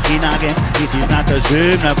 Walking again, it is not a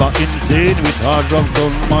shame, never insane. With hard drugs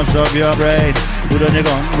don't mash up your brain. Put on the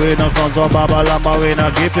gun, we no sons of Baba Lamba, we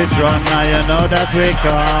no keep it strong. Now you know that we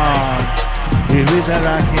can't. If it's a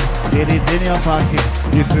racket, it is in your pocket.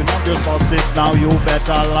 If you not just bust it now, you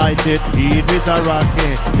better light it. Heat with a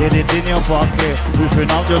rocket, get it in your pocket. If you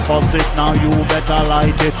not just bust it now, you better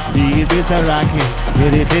light it. Heat with a rocket,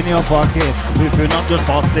 get it in your pocket. If you not just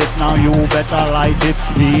bust it now, you better light it.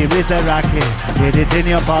 Heat with a rocket, get it in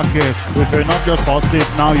your pocket. If you not just bust it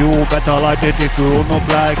now, you better light it. If you don't look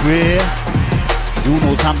like we, you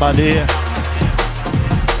know somebody.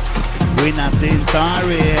 We not same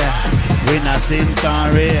story, we not same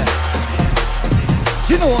story.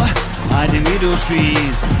 You know, I the middle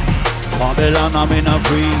streets, Babylon I'm in a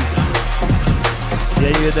freeze.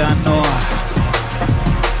 Yeah, you don't know.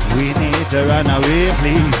 We need to run away,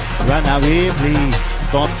 please, run away, please.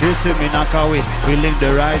 Stop chasing me, knock away, feeling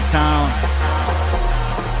the right sound.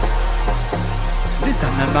 This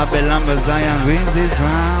time the Babylon but Zion wins this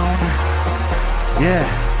round. Yeah,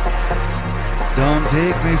 don't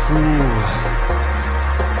take me fool.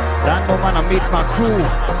 That no man I meet my crew.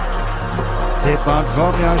 Step out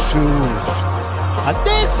from your shoe. And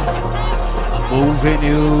this, I'm moving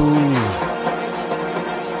you.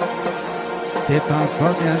 Step out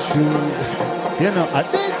from your shoe. You know, and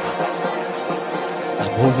this,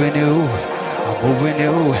 I'm moving you. I'm moving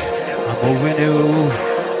you. I'm moving you.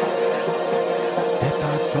 Step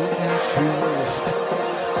out from your shoe.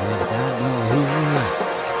 And I know who.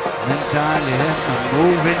 Mentalien, I'm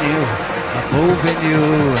moving you. I'm moving you.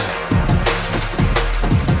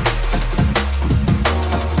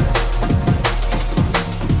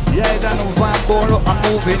 Yeah, I know FayaBolo, I'm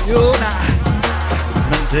moving you now.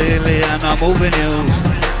 Mentalien, I'm moving you.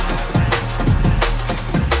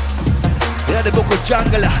 Yeah, the book of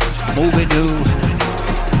jungle, moving you.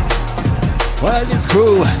 Well, this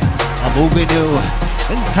crew, I'm moving you.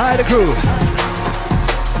 Inside the crew.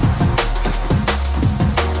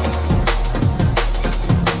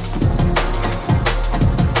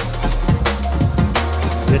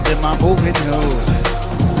 With them, I'm moving you.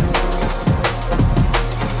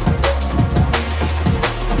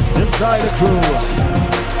 Inside the crew.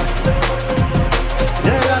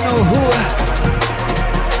 Yeah, I know who.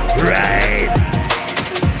 Right.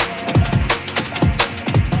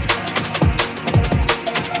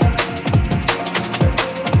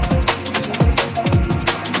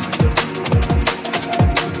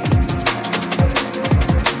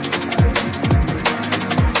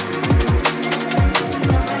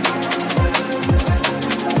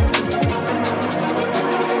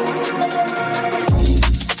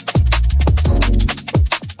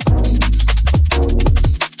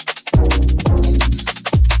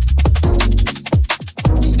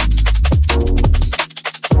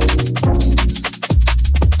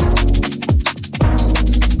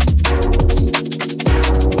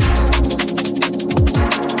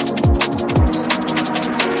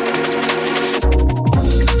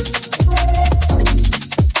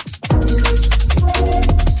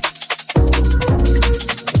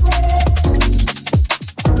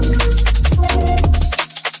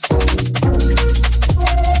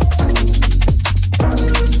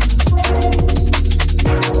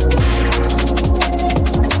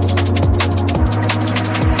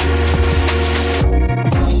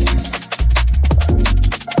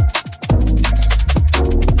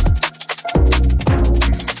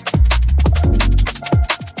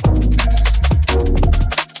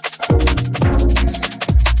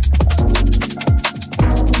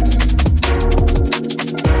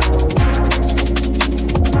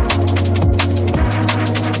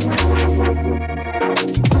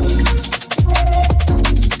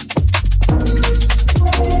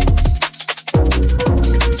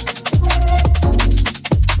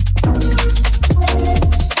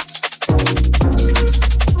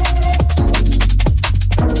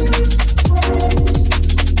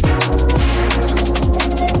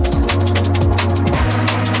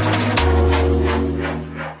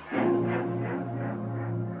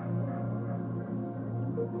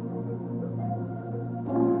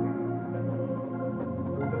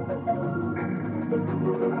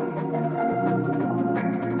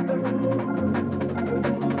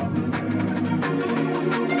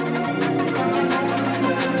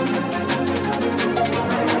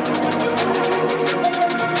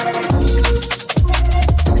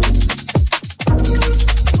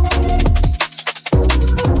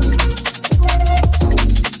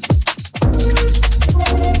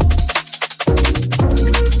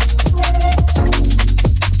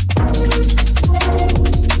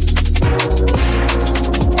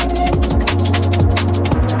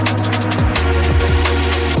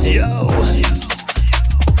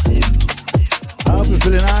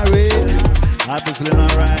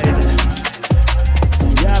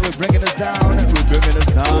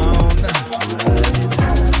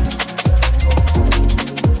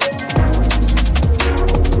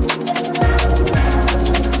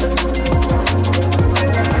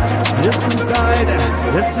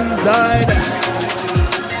 inside.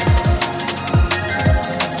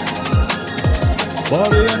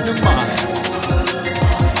 Body and the mind.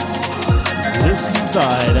 This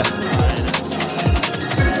inside.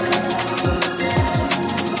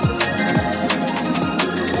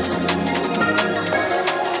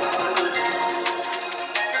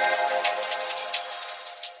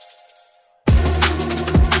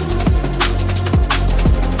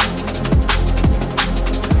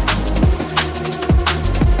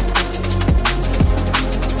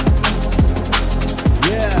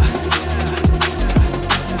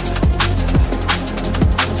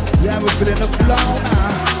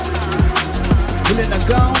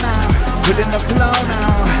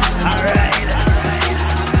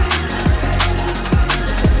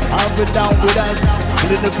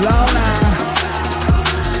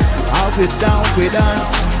 With us,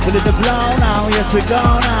 we're in the flow now, yes we go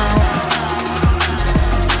now.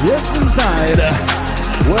 Yes inside,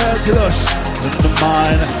 well lush in the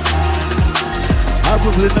mind. Up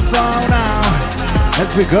in the flow now,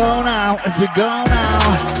 as we go now, as we go now.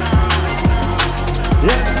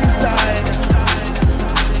 Yes inside,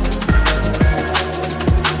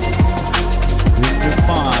 in the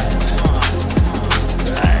mind.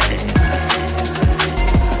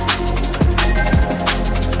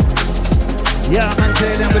 Yeah,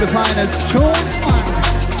 Mentalien with the finest tunes, man.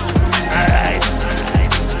 Alright.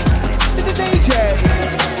 It's the DJ.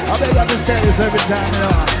 I beg up to say this every time, you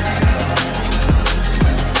know.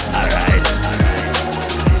 Alright.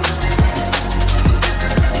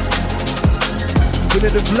 We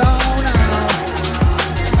let it blow now.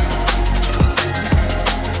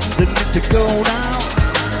 They need to go now.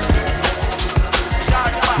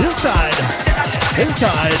 Inside.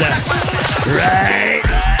 Inside. Right.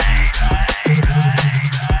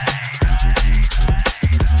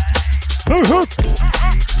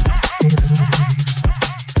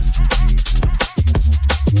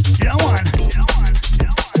 Yeah, one.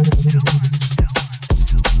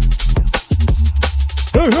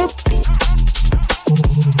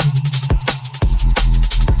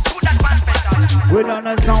 We done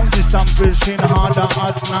a sound system pushing harder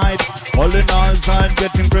at night. All in all side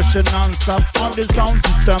getting pressure non-stop. On the sound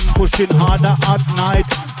system pushing harder at night.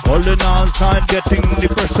 All in all side getting the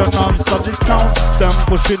pressure non-stop. The sound system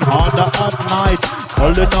pushing harder at night.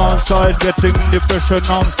 All in all side getting the pressure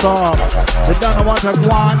non-stop. You don't know what I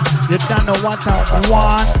want. You don't know what I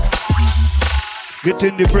want.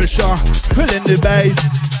 Getting the pressure, feeling the bass.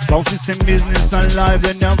 Sound system business and live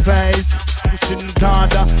in your face. Pushing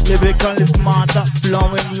harder, lyrically smarter,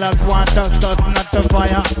 flowing like water, starting at the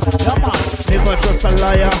fire. Yeah man, never trust a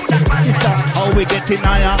liar. This is how we getting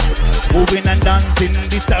higher. Moving and dancing,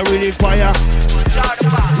 this is really fire.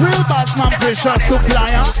 Real boss man, pressure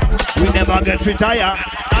supplier. We never get retired.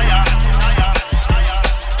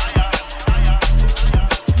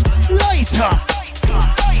 Lighter.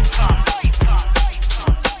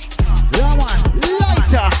 Yeah man,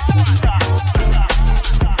 lighter.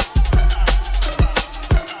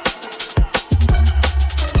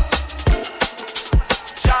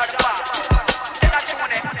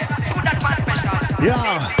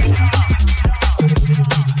 Yeah.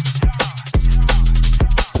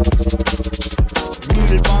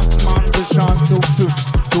 Really boss man, the shot,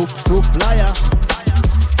 soup, liar.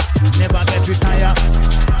 Never get retired.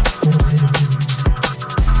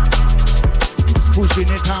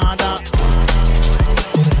 Pushing it harder.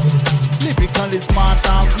 Lyrically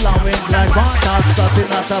smarter, flowing like water,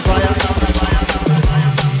 starting at the fire.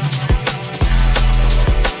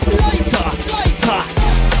 Lighter, lighter.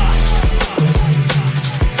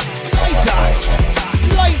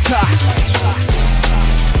 Lighter.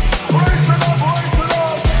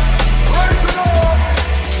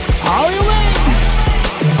 How you win?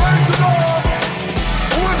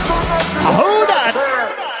 Hold that.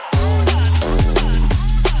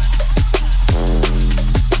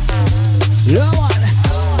 Yeah, man.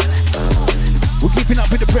 We're keeping up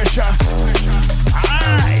with the pressure.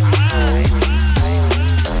 Alright.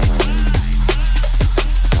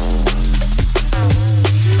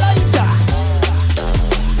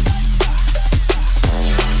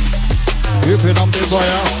 Keeping up the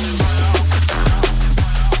fire.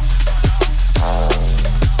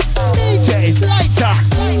 DJ, lighter.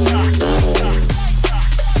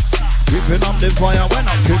 Keeping up the fire. When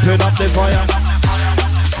I'm keeping up the fire.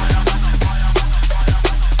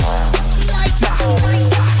 Lighter.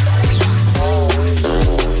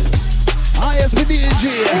 Ah, yes, the DJ.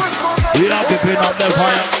 We are keeping up the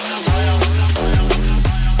fire.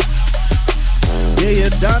 Yeah, you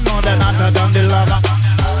don't know that hotter than the lava.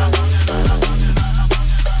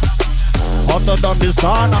 Hotter than the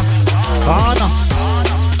sauna.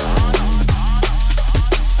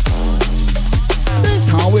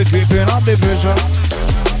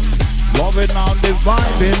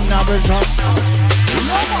 vibing, never stop.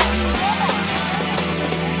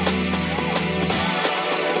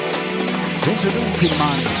 Introducing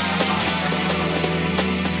man.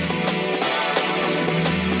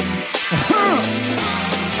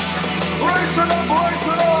 Raise it up, raise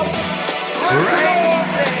it up.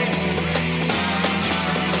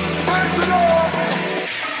 Raise it up.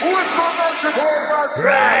 What's my message?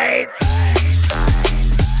 Right.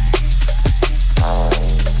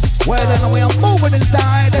 Well, then we are moving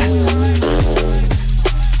inside.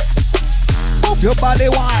 Move your body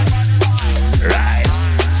wide. Right.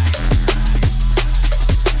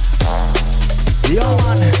 Yo,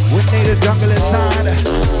 man, we need a jungle inside.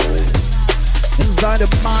 Inside the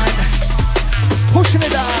mind. Pushing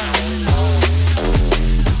it down.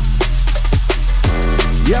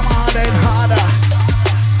 Yeah, man, then harder.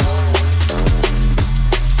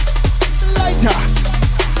 Lighter.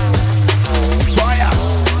 Fire.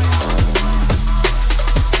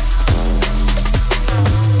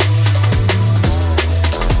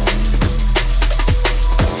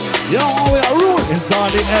 Yo, we are ruling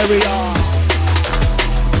inside the area.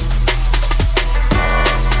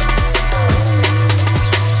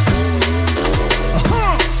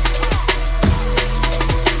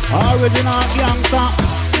 Original gangster.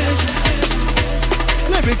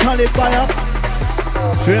 Lyrically fire.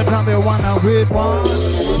 Straight on the one and great one.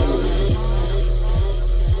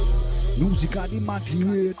 Musica di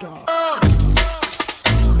motivator.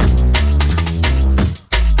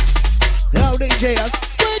 Yo, DJ, I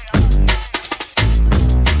spit.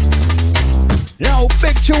 Yo,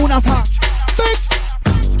 big tune of her. Big.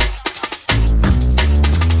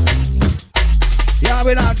 Yeah,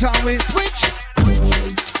 we not time we switch.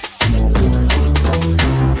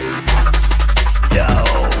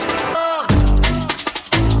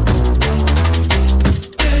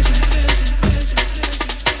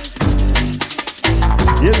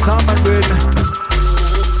 Yes, I'm a good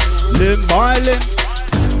limb by limb.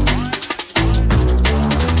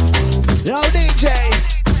 Yo, DJ,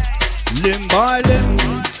 limb by limb.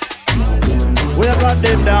 We got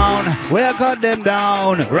them down, we got them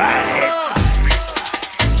down, right?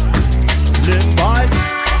 Limb by limb.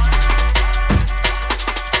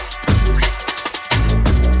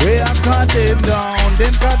 We got them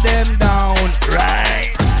down, right?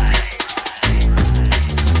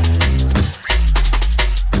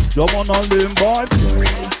 You're on a limb, boy.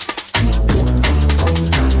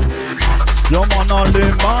 You're on a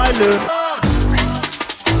limb, my limb.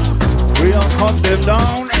 We are cut them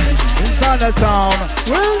down inside the sound.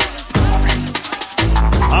 Well,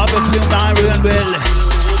 I'll be feeling iron well.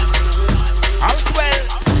 I'll swell.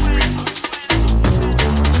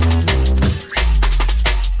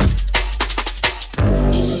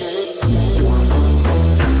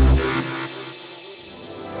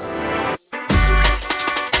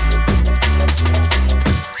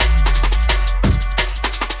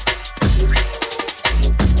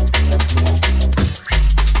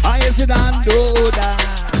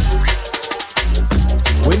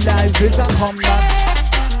 It's a comeback.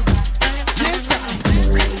 Yes,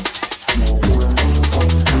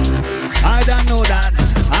 I don't know that.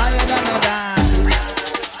 I don't know that.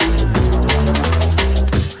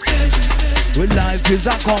 When life is a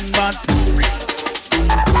comeback.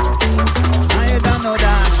 I don't know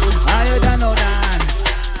that. I don't know that.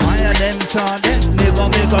 Why them saw them never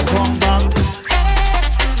make a comeback.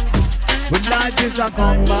 When life is a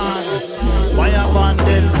comeback. Why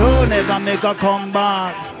abandon so never make a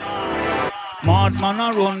comeback. Smart man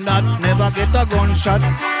a run that, never get a gunshot.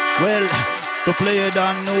 Well, to play it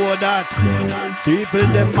and know that. People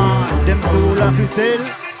them mad, them soul of his cell.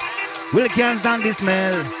 Well, can't stand the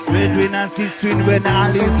smell. Red win and six win when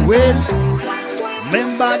all is well.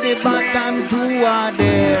 Remember the bad times who are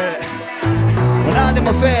there. When all them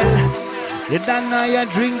a fell, you don't know you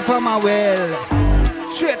drink from a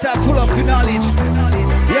well. Straight up full of knowledge.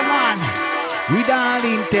 Yeah man. With all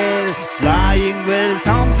intel, flying well,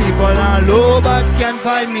 some people are low but can't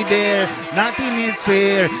find me there. Nothing is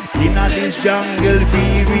fair, in this jungle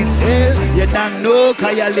fear is hell. You don't know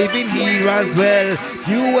cause you're living here as well. If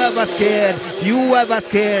you ever scared, if you ever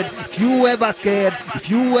scared, if you ever scared, if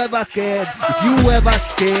you ever scared, if you ever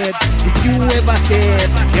scared, if you ever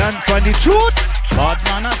scared, can't find the truth, bad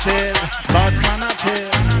man a tell, bad man a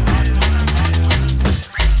tell.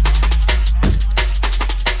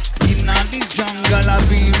 Jungle of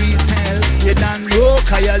fear is hell. You don't know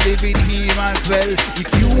cause you're living here as well.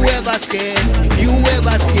 If you ever scared, if you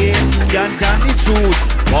ever scared, can't tell the truth,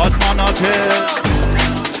 bad man a tell.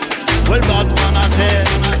 Well, bad man a tell.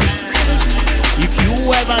 If you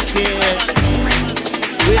ever scared,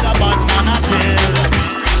 with a bad man a tell.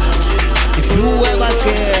 If You ever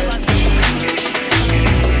scared?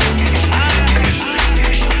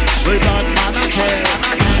 We got man and care.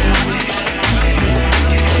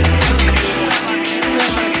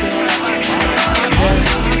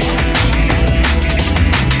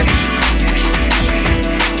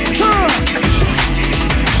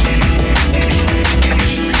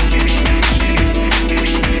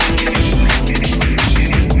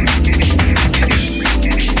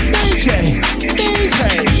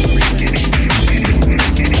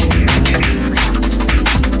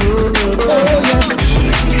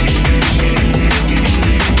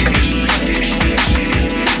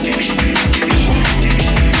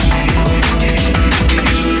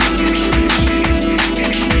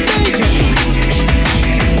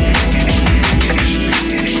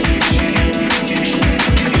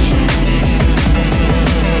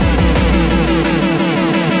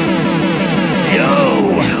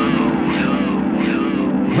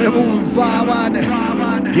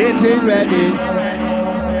 Getting ready.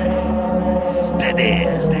 Steady.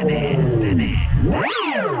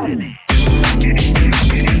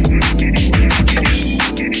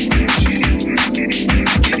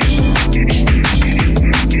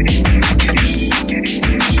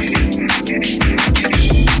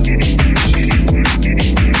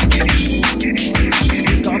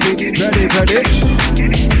 Ready.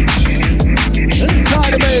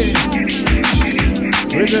 Inside of me.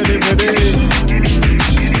 Ready.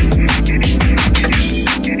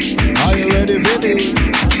 Are you ready for this?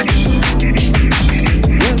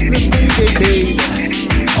 Yes, indeed.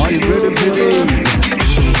 Are you ready for this?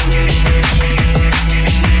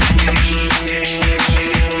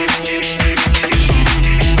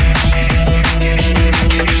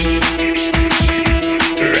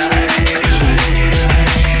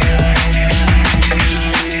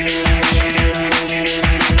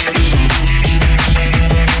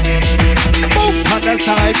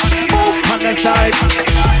 Move on the side.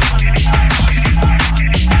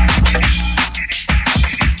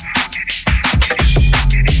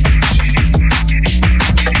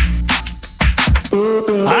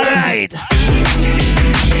 All right.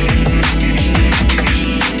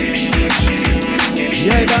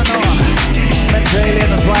 Yeah, you don't know. Mentalien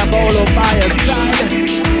MC FayaBolo by your side.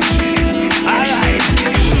 All right.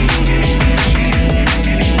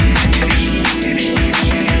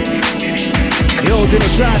 Yo,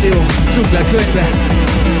 Tilos Radio, Dzsungel Könyve.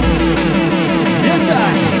 Yes, I.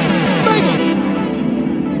 Bingo.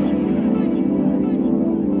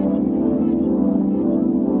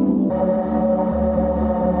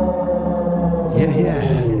 Yeah.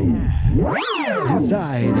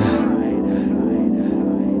 Inside.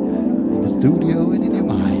 In the studio and in your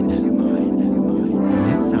mind.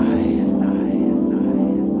 Yes, I.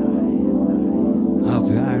 Up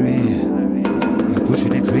Harry. You're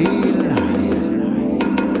pushing it real high.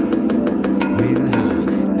 Real hard.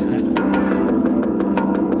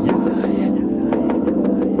 Yes, I am.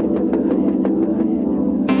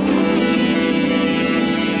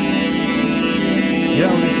 Yo,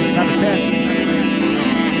 this is not a test.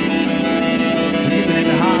 We're keeping it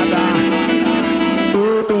harder.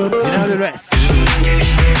 You know the rest.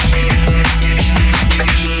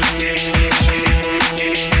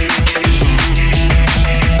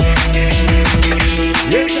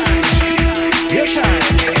 Yes, I am. Yes, I am.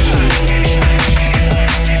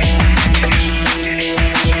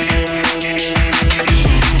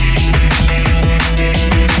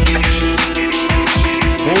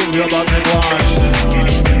 Move your body, one.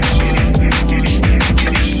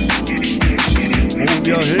 Move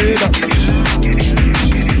your head up.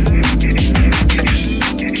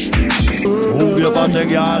 Move your body,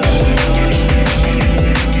 girl.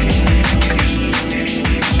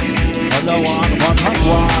 Another one hot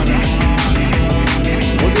one.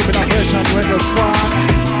 We'll give it a pressure when the fun.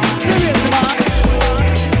 Seriously, man.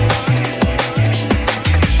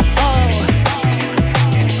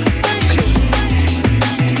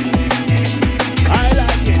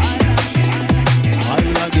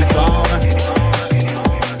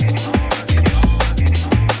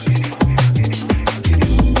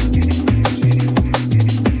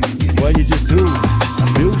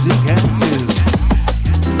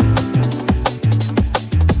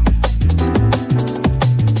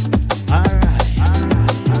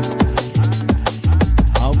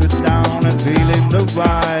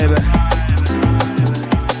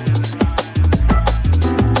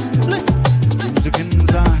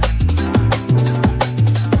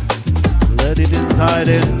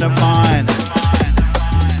 In the mind.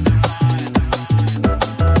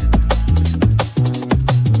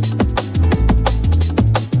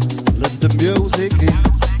 Let the music in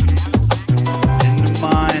the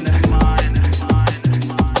mind.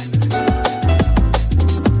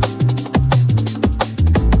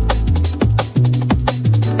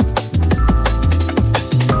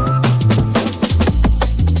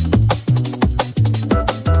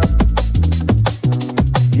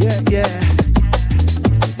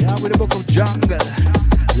 start with the book of Jungle.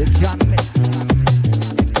 You can't miss.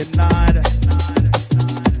 Denied.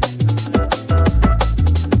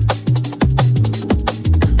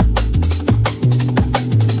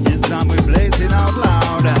 This time we're blazing out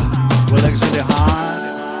loud. Well, actually hard.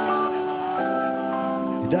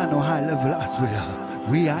 You don't know high level us with a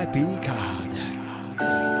VIP card.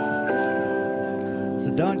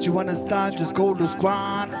 So don't you wanna start? Just go to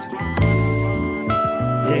squad.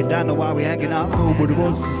 Yeah, you don't know why we hanging out. Nobody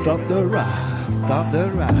wants to stop the ride. Stop the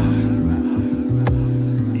ride.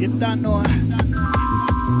 You don't know.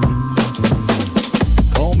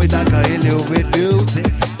 Call me like I heal you with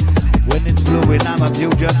music. When it's flowing, I'm up, you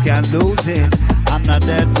just can't lose it. I'm not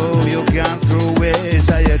that fool, you can't throw it.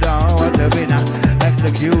 So you don't want to be not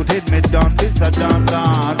executed. Me done this, I done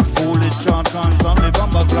that. Foolish shotguns on me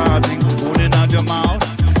bumper clotting. Pulling out your mouth.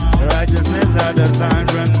 Righteousness are the sign.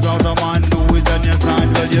 Runs out of mind, do is on your side.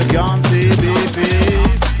 But you can't see, baby.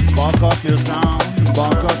 Back up your sound.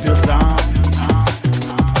 Back up your sound.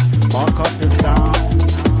 Back up your sound.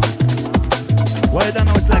 Well, I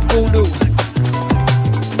know it's like voodoo.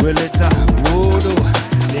 Well, it's a voodoo.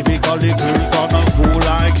 Typically girls on a fool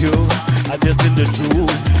like you. I just in the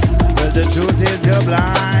truth. Well, the truth is you're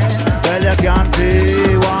blind. Well, you can't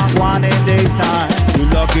see one in this time. You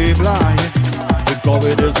lucky blind. The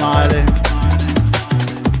COVID is smiling.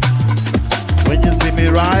 When you see me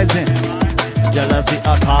rising, jealousy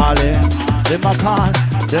a calling. Them a call,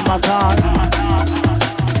 them a call.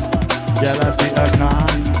 Jealousy a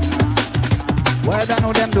call. Well, I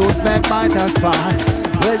know them those backbiters fall.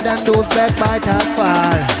 Well, them those backbiters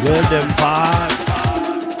fall. Well, them fall.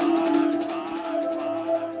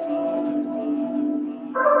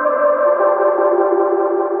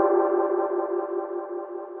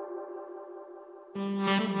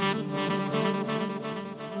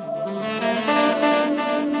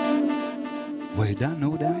 Well, I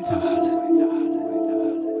know them fall.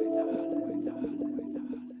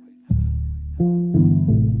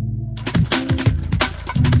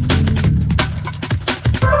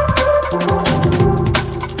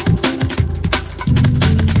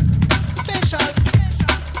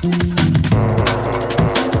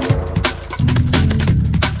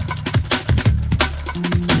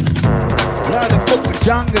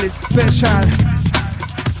 Jungle is special.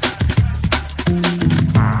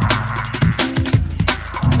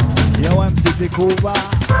 Yo, MC take over.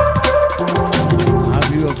 Have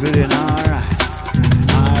you feeling alright?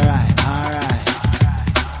 Alright, alright.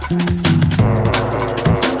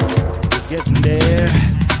 Getting there,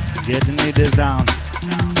 getting it down.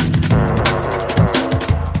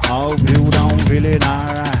 Hope you don't feeling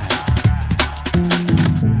alright.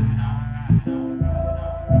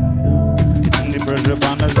 Pressure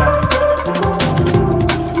upon the sound.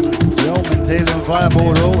 Yo, Mentalien MC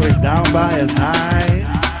FayaBolo is down by his side.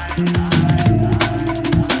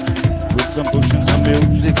 With some pushing some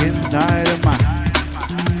music inside of my.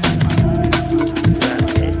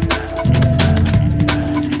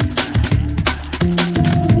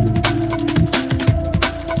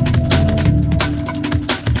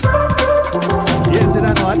 Yes, and I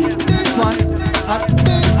know at this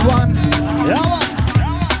one, yeah.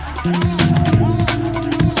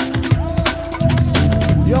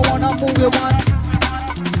 You wanna move your one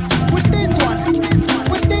with this one,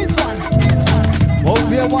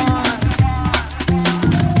 move your one.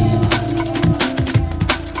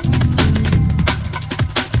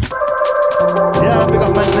 Yeah, we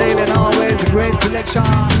got Mentalien always a great selection.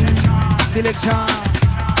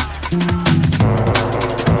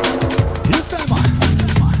 Yes, sir, man.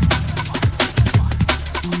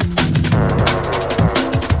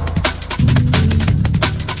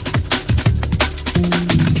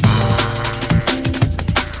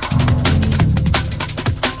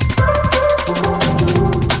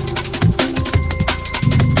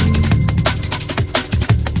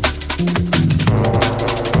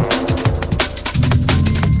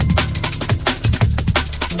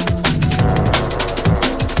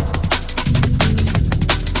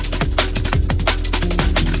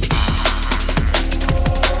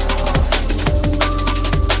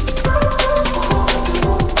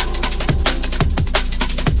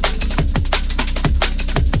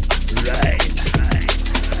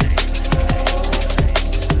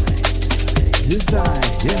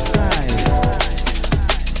 Yes, I.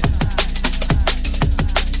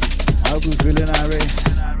 How you feeling, Ari?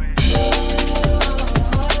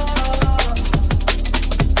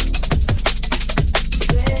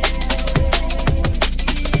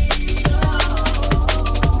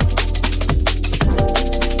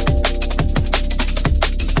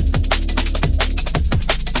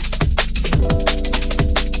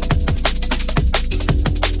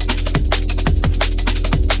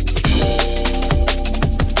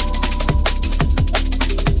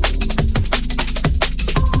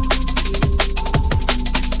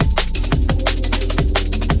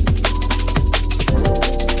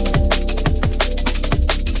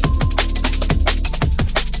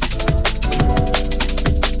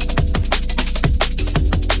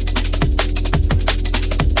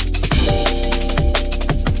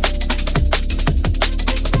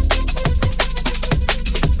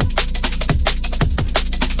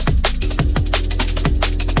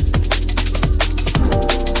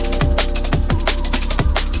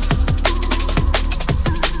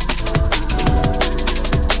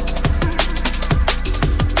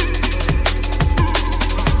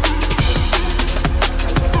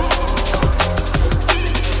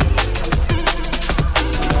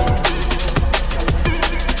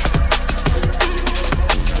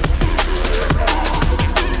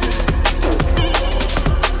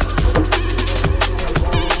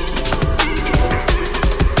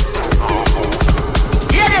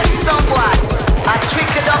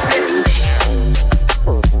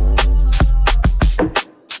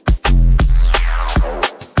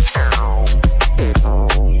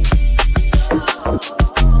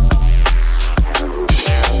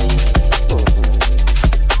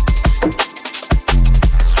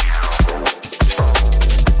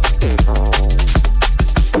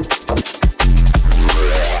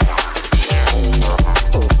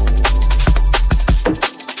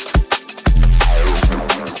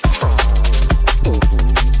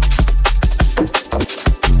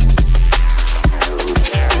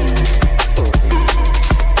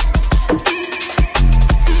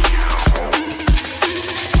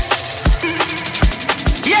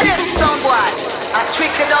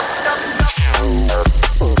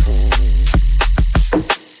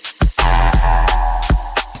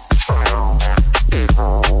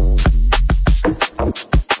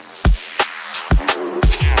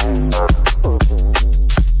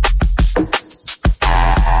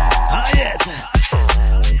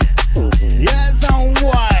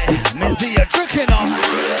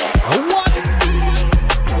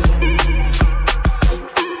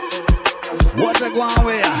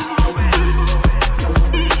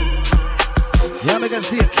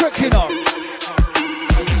 see it tricking up.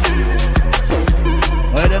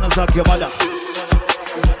 Why then I suck your mother?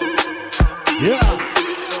 Yeah.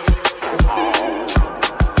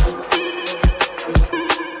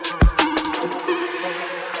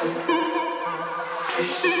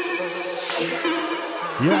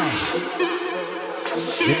 Yeah.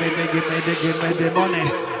 Give me the money.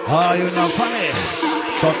 Oh, you not funny.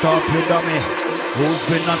 Shut up, you dummy. Who's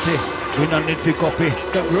been naughty? We don't need to copy.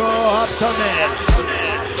 So grow up, Tommy.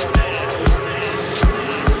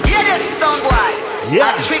 Hear this song, boy. Yeah.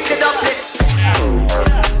 I tricked it up.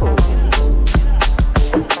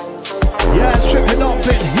 Yeah, trick it up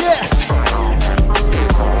in. Yeah.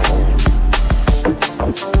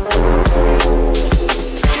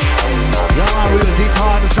 Yeah, real deep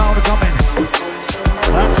hard, the sound coming.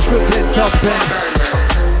 That's strictly top in.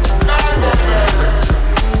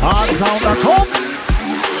 Hard sound at home.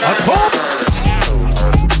 At home.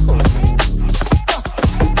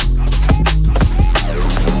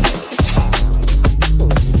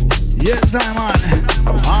 Yes, I'm on.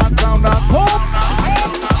 Hard sound at home.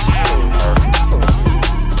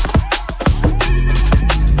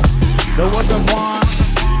 The what the one.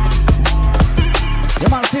 You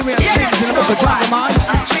man serious things in the book of jungle, man.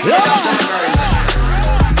 Yeah.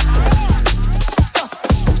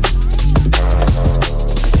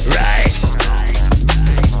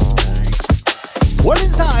 What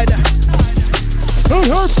inside?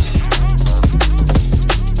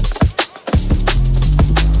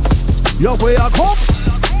 Yo, we are home.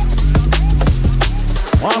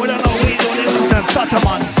 Well, we don't know we don't listen to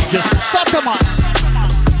Sataman. Just Sataman.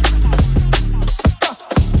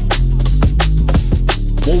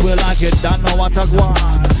 Move it like you don't know what I want.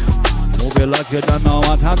 Move it like you don't know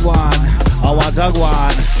what I want. Or what I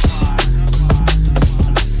want.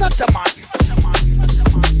 Sataman.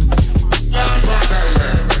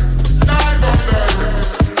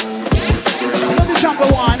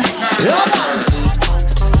 Jungle one. Yeah.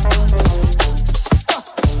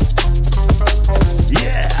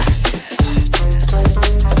 Yeah.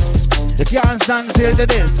 You can't stand still to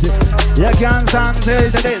this. You can't stand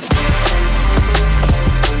still to this.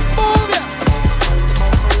 Move ya.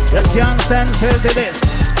 You can't stand still to this.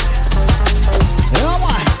 Come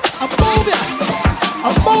on. Move ya.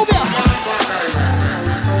 Move ya.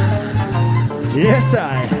 Yes,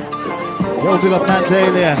 I. Yo, big up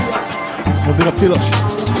Mentalien. Big up Tilos.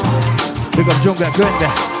 Big up Dzsungel Könyve.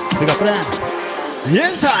 Big up Ren.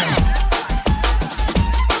 Yes, I.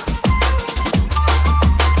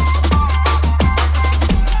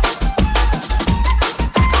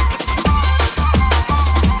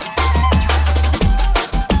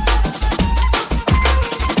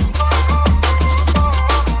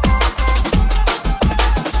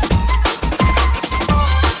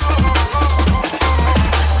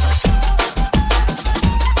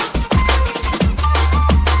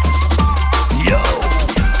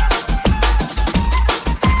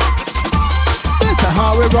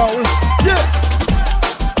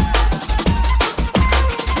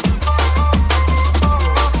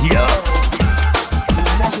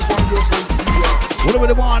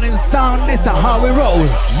 Sound, this is how we roll.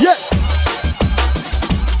 Yes.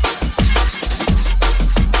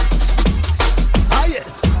 Ah, yes.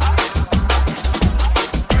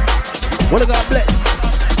 What a God bless.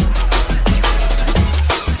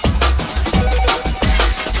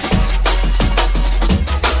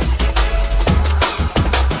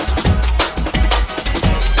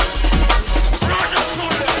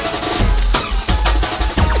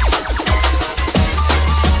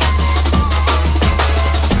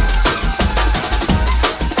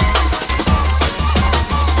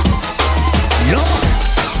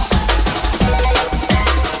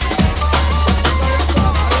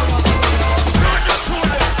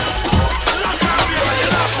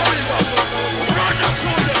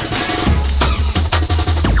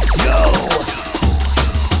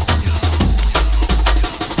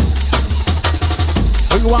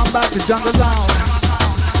 The jungle down.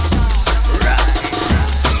 Right.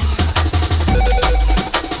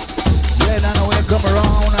 Yeah, I know when you come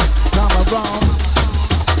around.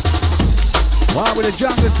 Why with the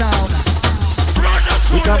jungle sound?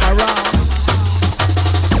 We come around.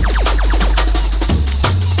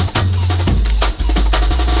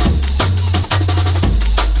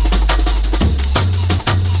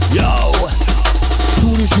 Yo,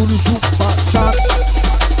 shooty super shot.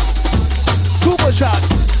 Super shot.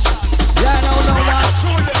 Yeah, no, man.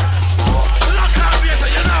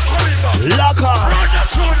 Lock on.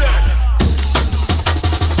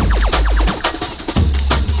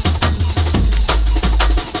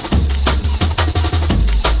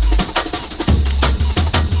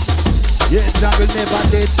 never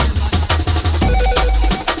did.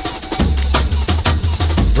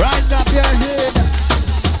 Rise up your head.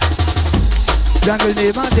 Jungle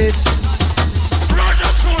never did.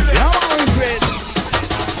 Yeah, my friend.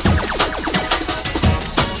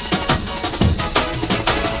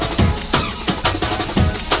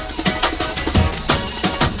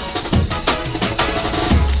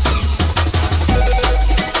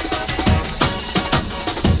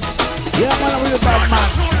 Yeah, man, I'm with bad man.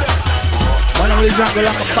 Man, I'm with jungle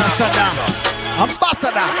ambassador.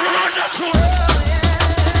 Ambassador.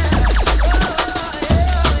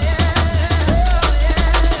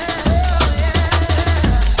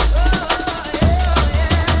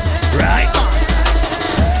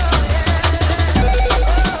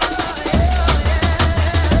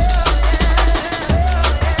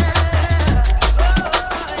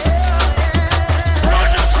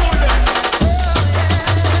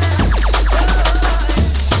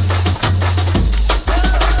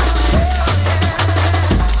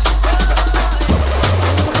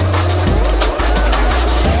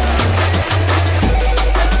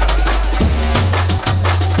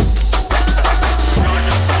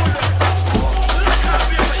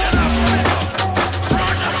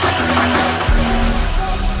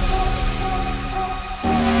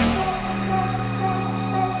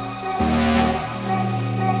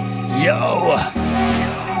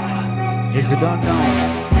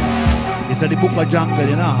 Jungle,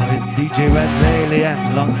 you know, with DJ Vendége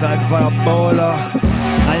alongside FayaBolo.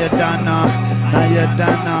 Now you're done, now you're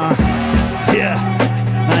done, yeah,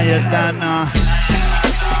 now you're done.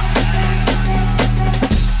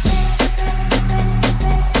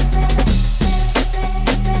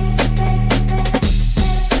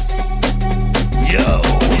 Yo,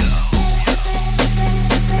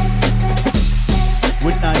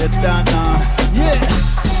 with now you're done, yeah.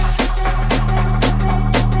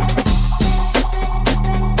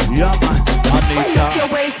 Wind up your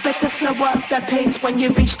waist, better slow up the pace when you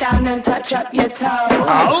reach down and touch up your toe.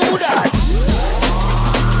 Oh, that!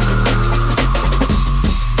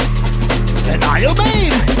 And I obey.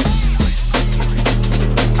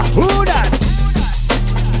 Who that?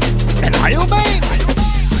 And I obey.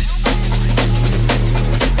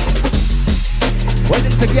 Well,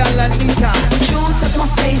 it's a girl Anita. Jewels up my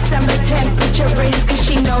face and the temperature raise, cause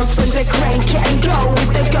she knows when to crank it and go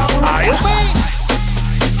with the go. I obey.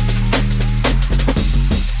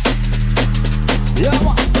 Yeah,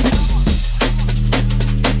 man.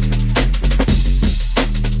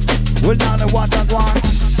 Well, now the one that one.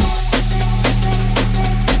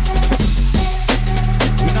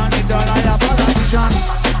 We don't need to lie about action.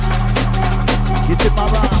 Get them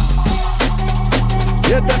around.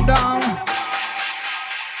 Get them down.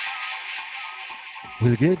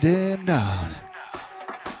 We'll get them down.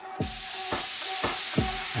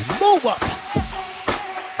 And move up.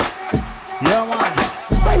 Yeah, man.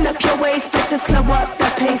 Wind up your waist, better slow up the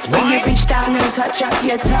pace when you reach down and touch up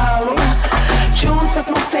your toe. Jewels up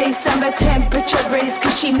my face and the temperature raise,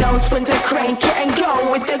 cause she knows when to crank it and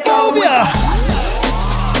go with the go. Yeah.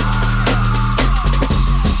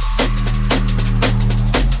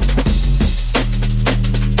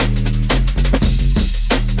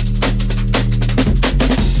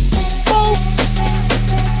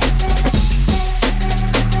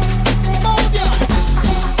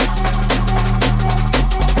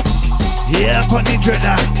 Yeah, funny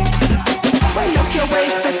dreader. Wind up your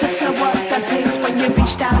waist, better slow up the pace when you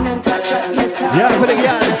reach down and touch up your toe. Yeah, for the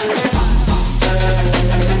girls.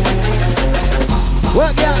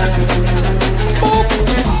 What girls? Boop.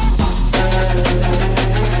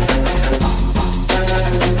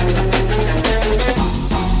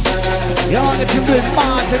 Yeah, I'm getting good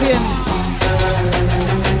mad again.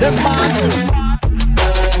 The man.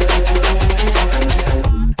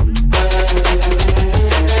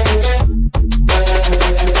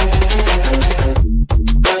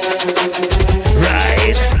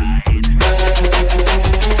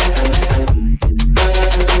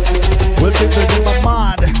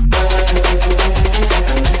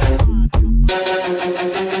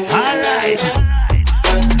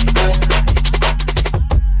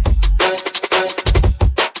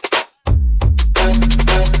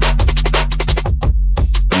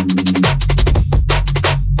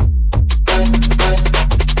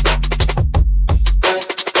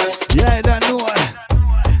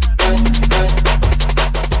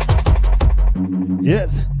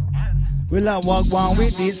 Walk one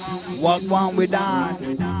with this, walk one with that.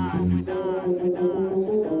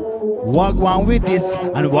 Walk one with this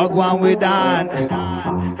and walk one with that.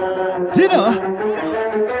 You know,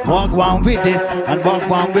 walk one with this and walk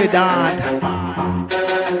one with that.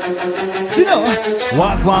 You know,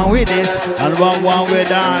 walk one with this and walk one with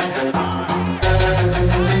that.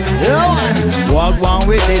 Walk one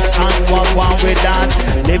with this and walk one with that.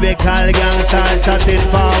 Lyrical gangster shutting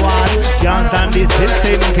forward. Can't stand the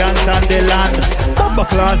system, can't stand the land.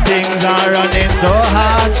 Bumperclad things are running so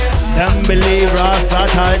hard. Them believers that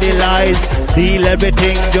are the lies. Steal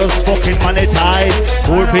everything, just fucking monetize.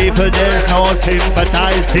 Poor people, there's no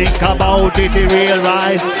sympathize. Think about it, the real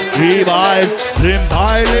rise. Revise, limb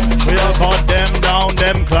piling. We'll cut them down,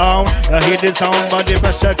 them clown. You hear the sound, but the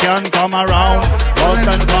pressure can't come around. Lost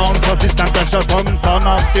and found, persistent pressure from sun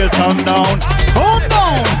up till sundown. Calm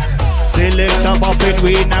down. Select a popping,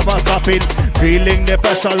 we never stopping. Feeling the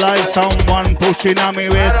pressure like someone pushing on me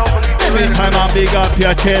waist. Every time I big up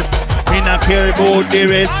your chest, me not care about the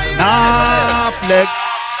rest. Nah, flex.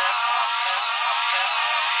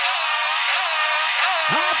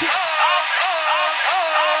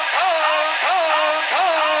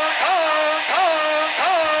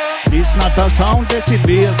 This not a sound, this the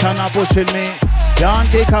bass and a pushing me.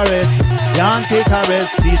 Can't take a rest, can't take a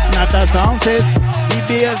rest. This not a sound test. The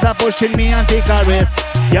bass are pushing me and take a rest.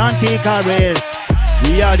 Can't take a rest.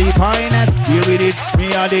 We are the finest, deal with it.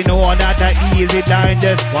 Me are the know that the easy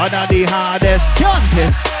digest. One of the hardest. Can't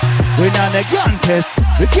test. We not the can't test.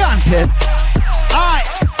 We can't test. Aye.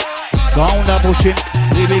 Sound a pushing.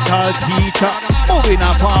 Lyrical teacher. Moving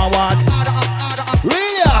a forward.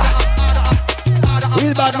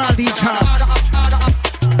 Real bad man teacher.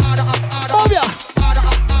 Move ya.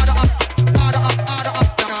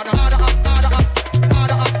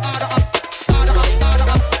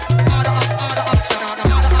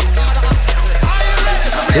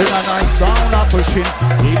 There's a nice sound of pushing,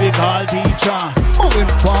 lyrical teacher, moving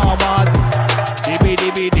forward. Dibby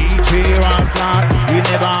DJ Rascal, you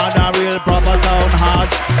never had a real proper sound hard.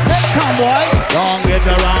 Next time, boy, don't get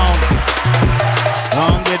around,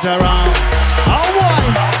 don't get around. Oh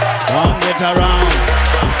boy, don't get around.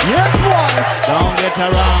 Yes, boy, don't get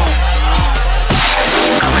around.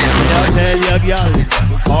 I'll tell you, girl,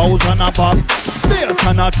 house on a pop, bass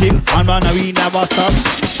on a king, and man, we never stop.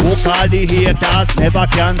 Who call the haters, never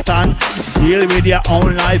can stand. Deal with your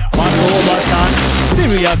own life, pass over stand.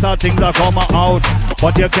 Serious are things that come out,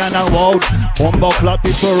 but you can't avoid. Bumperclad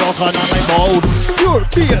people rockin' on my mouth. Pure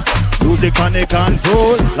bass, music on the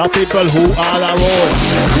control. The people who are a roll,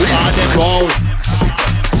 who are them roll.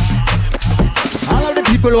 All of the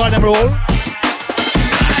people who are them roll.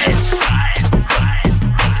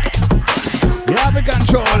 You have the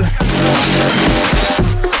control.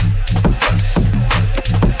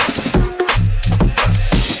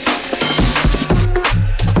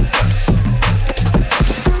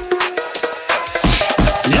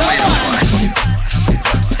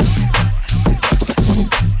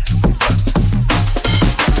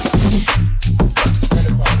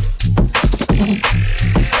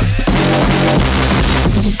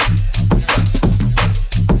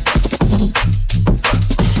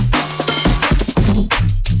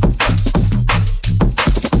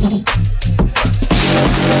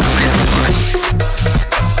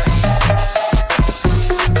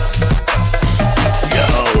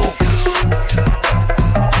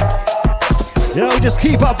 Just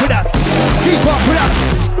keep up with us. Keep up with us.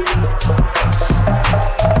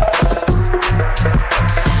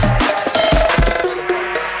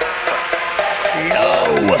 Yo.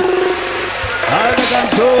 Out of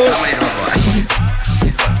control.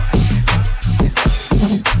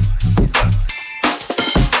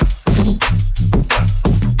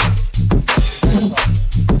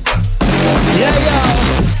 Yeah, yeah.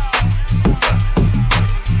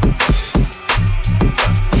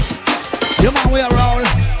 Come on, we are all.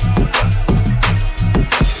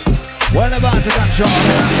 What about the control?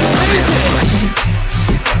 Easy.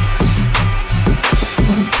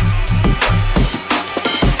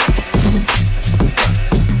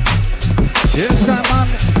 Yes, I'm on.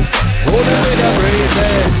 Hold it with a breeze.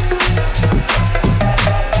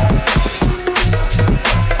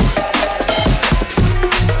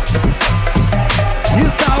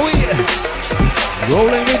 Yes, how we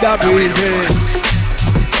rolling with a breeze.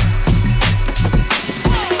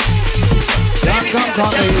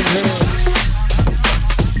 Come easy.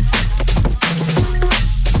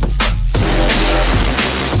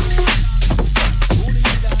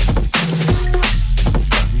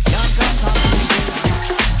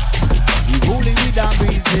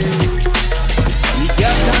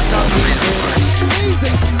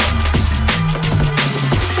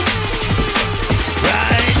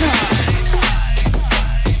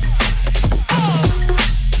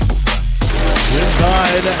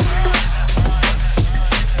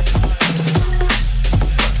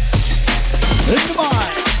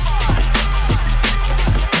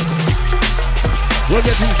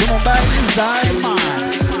 inside of mine.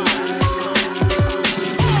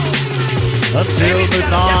 Until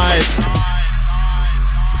midnight.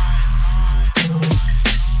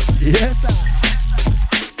 Yes,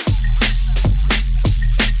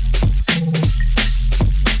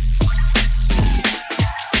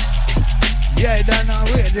 yeah, you don't know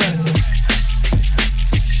it, just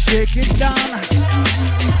shake it down.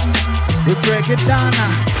 We break it down.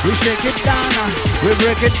 We shake it down. We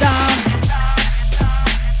break it down.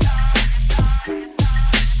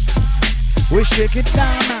 We shake it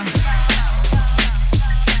down.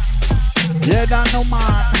 Yeah, don't know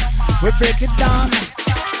man. We break it down.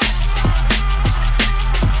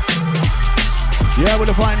 Yeah,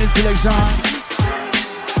 we'll find this selection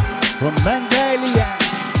from Mentalien.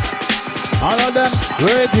 All of them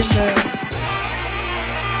waiting there.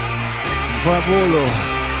 FayaBolo.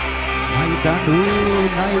 Now you done do.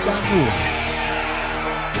 Now you done do.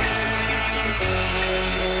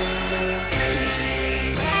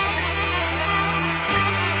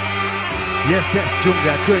 Yes,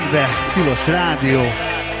 Dzsungel Könyve, Tilos Radio.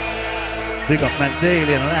 Big up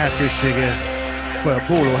Mentalien a lehetőséget.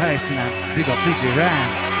 FayaBolo helyszínen. Big up DJ Ran.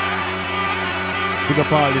 Big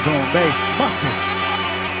up all the drum&bass. Massive.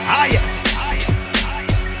 Ah, yes.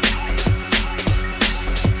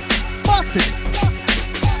 Massive.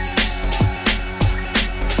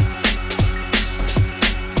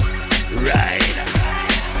 Right.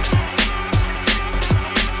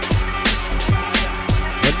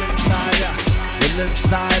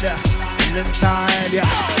 Inside, yeah.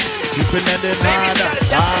 Keeping it in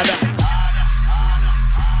harder.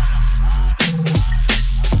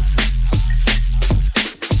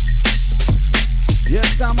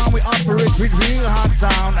 Yes, man, we operate with real hot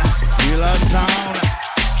sound. Real hot sound.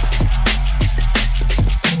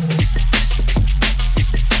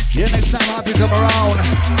 Yeah, next time I'll be come around.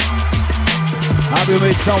 I'll be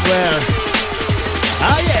made somewhere.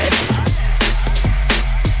 Ah, yes.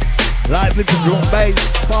 Live with the drum&bass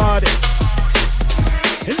party.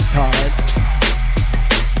 Inside.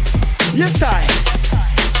 Yes, I.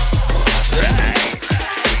 Right.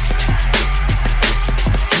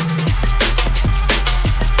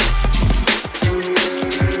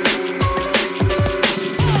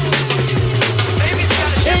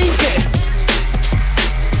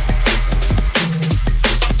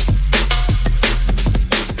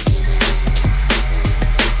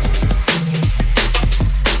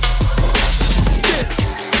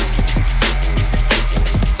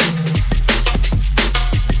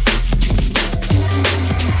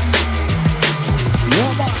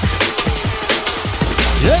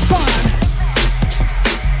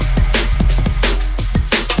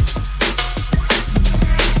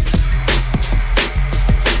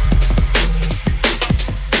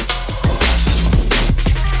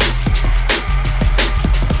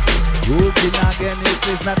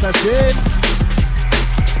 Not a shame.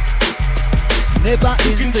 Never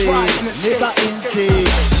insane. Never insane.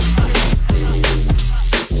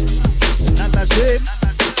 Not a shame.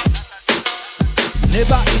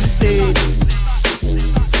 Never insane.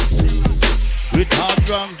 With hard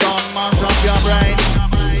drums don't mash up your brain.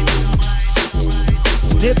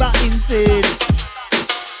 Never insane.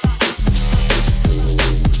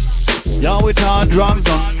 Yo, with hard drums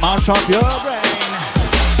don't mash up your brain.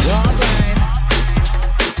 Your brain.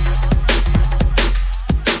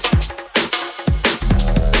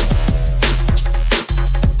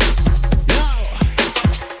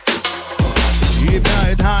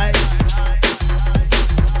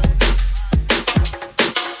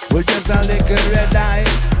 We'll just a little red eye.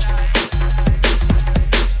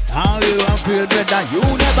 How you will feel better, you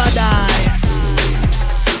never die.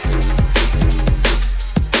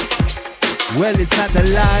 Well, it's not a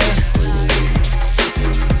lie.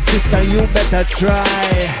 Sister, you better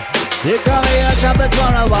try. You come here, come back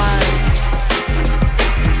for a while.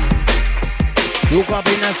 Look up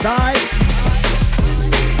in the sky.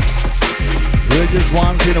 We're just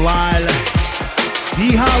once in a while.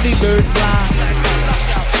 See how the birds fly.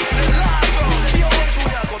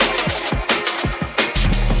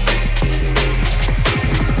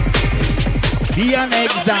 Be an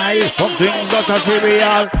exile from things that are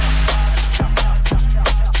trivial.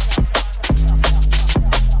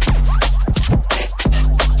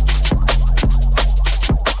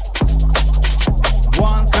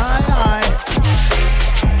 One sky high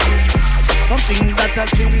from things that are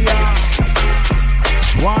trivial.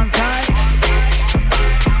 One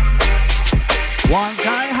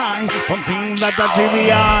sky high from things that are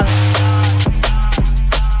trivial.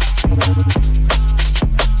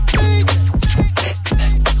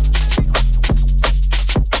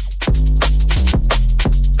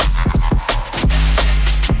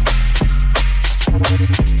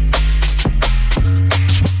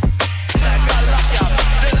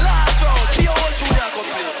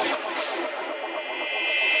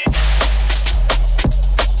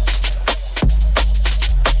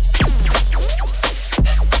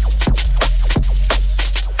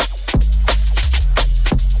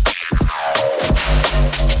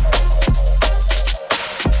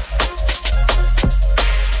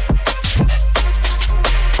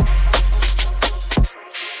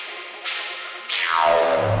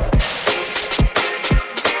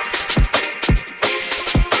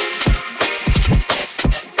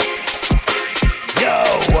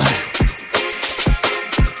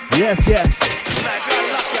 Yes, yes.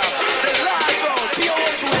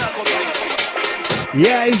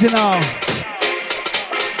 Yeah, easy now.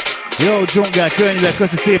 Jó, Dzsungel Könyve,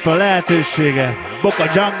 köszi szépen a lehetőséget. Boka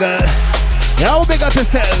Jungle. Jó, big up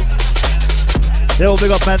yourself. Jó, big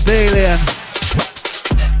up Mentalien.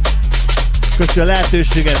 Köszi a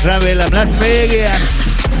lehetőséget, remélem lesz még ilyen.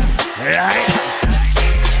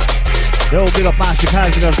 Jó, big up másik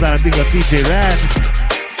házigazdának, big up DJ Ren.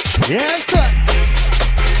 Yes, sir.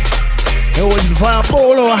 Jó, hogy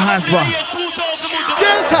FayaBolo a házban.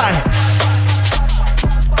 Yes, hi.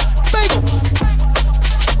 Big.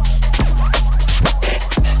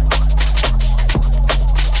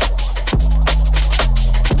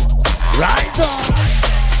 Rise on.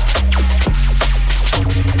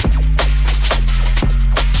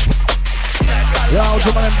 Yo,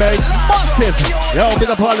 drum and bass, massive. Yo, big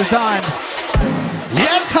up all the time.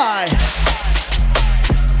 Yes, hi.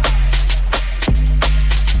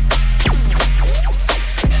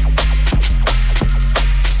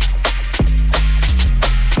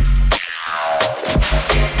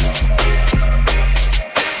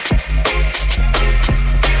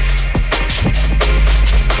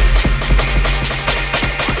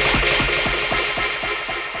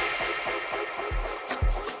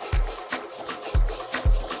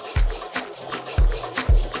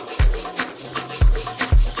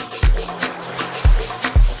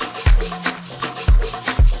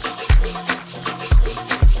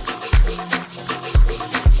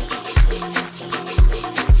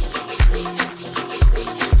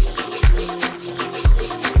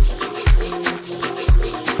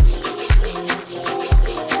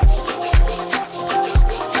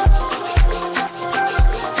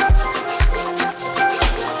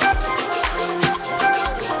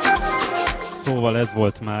 Ez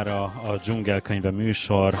volt már a Dzsungel Könyve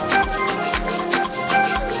műsor.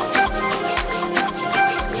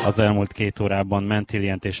 Az elmúlt 2 órában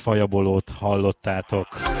Mentalient és FayaBolót hallottátok.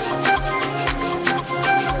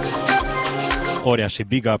 Óriási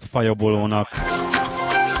big up FayaBolónak.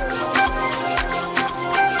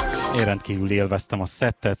 Én rendkívül élveztem a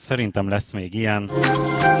szettet, szerintem lesz még ilyen.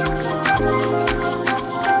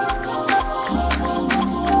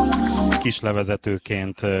 Kis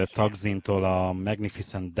levezetőként Tagzintól a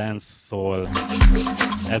Magnificent Dance-szól.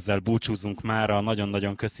 Ezzel búcsúzunk mára.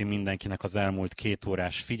 Nagyon-nagyon köszi mindenkinek az elmúlt 2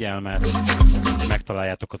 órás figyelmet.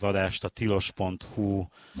 Megtaláljátok az adást a tilos.hu,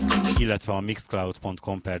 illetve a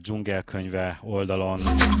mixcloud.com/Dzsungel Könyve oldalon.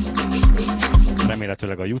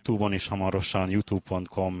 Remélhetőleg a YouTube-on is hamarosan,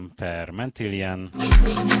 youtube.com/Mentalien.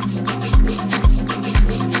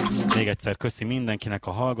 Még egyszer köszi mindenkinek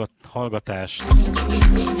a hallgatást,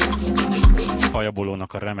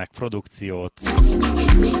 FayaBolónak a remek produkciót.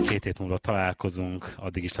 2 hét múlva találkozunk,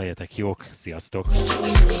 addig is legyetek jók, sziasztok!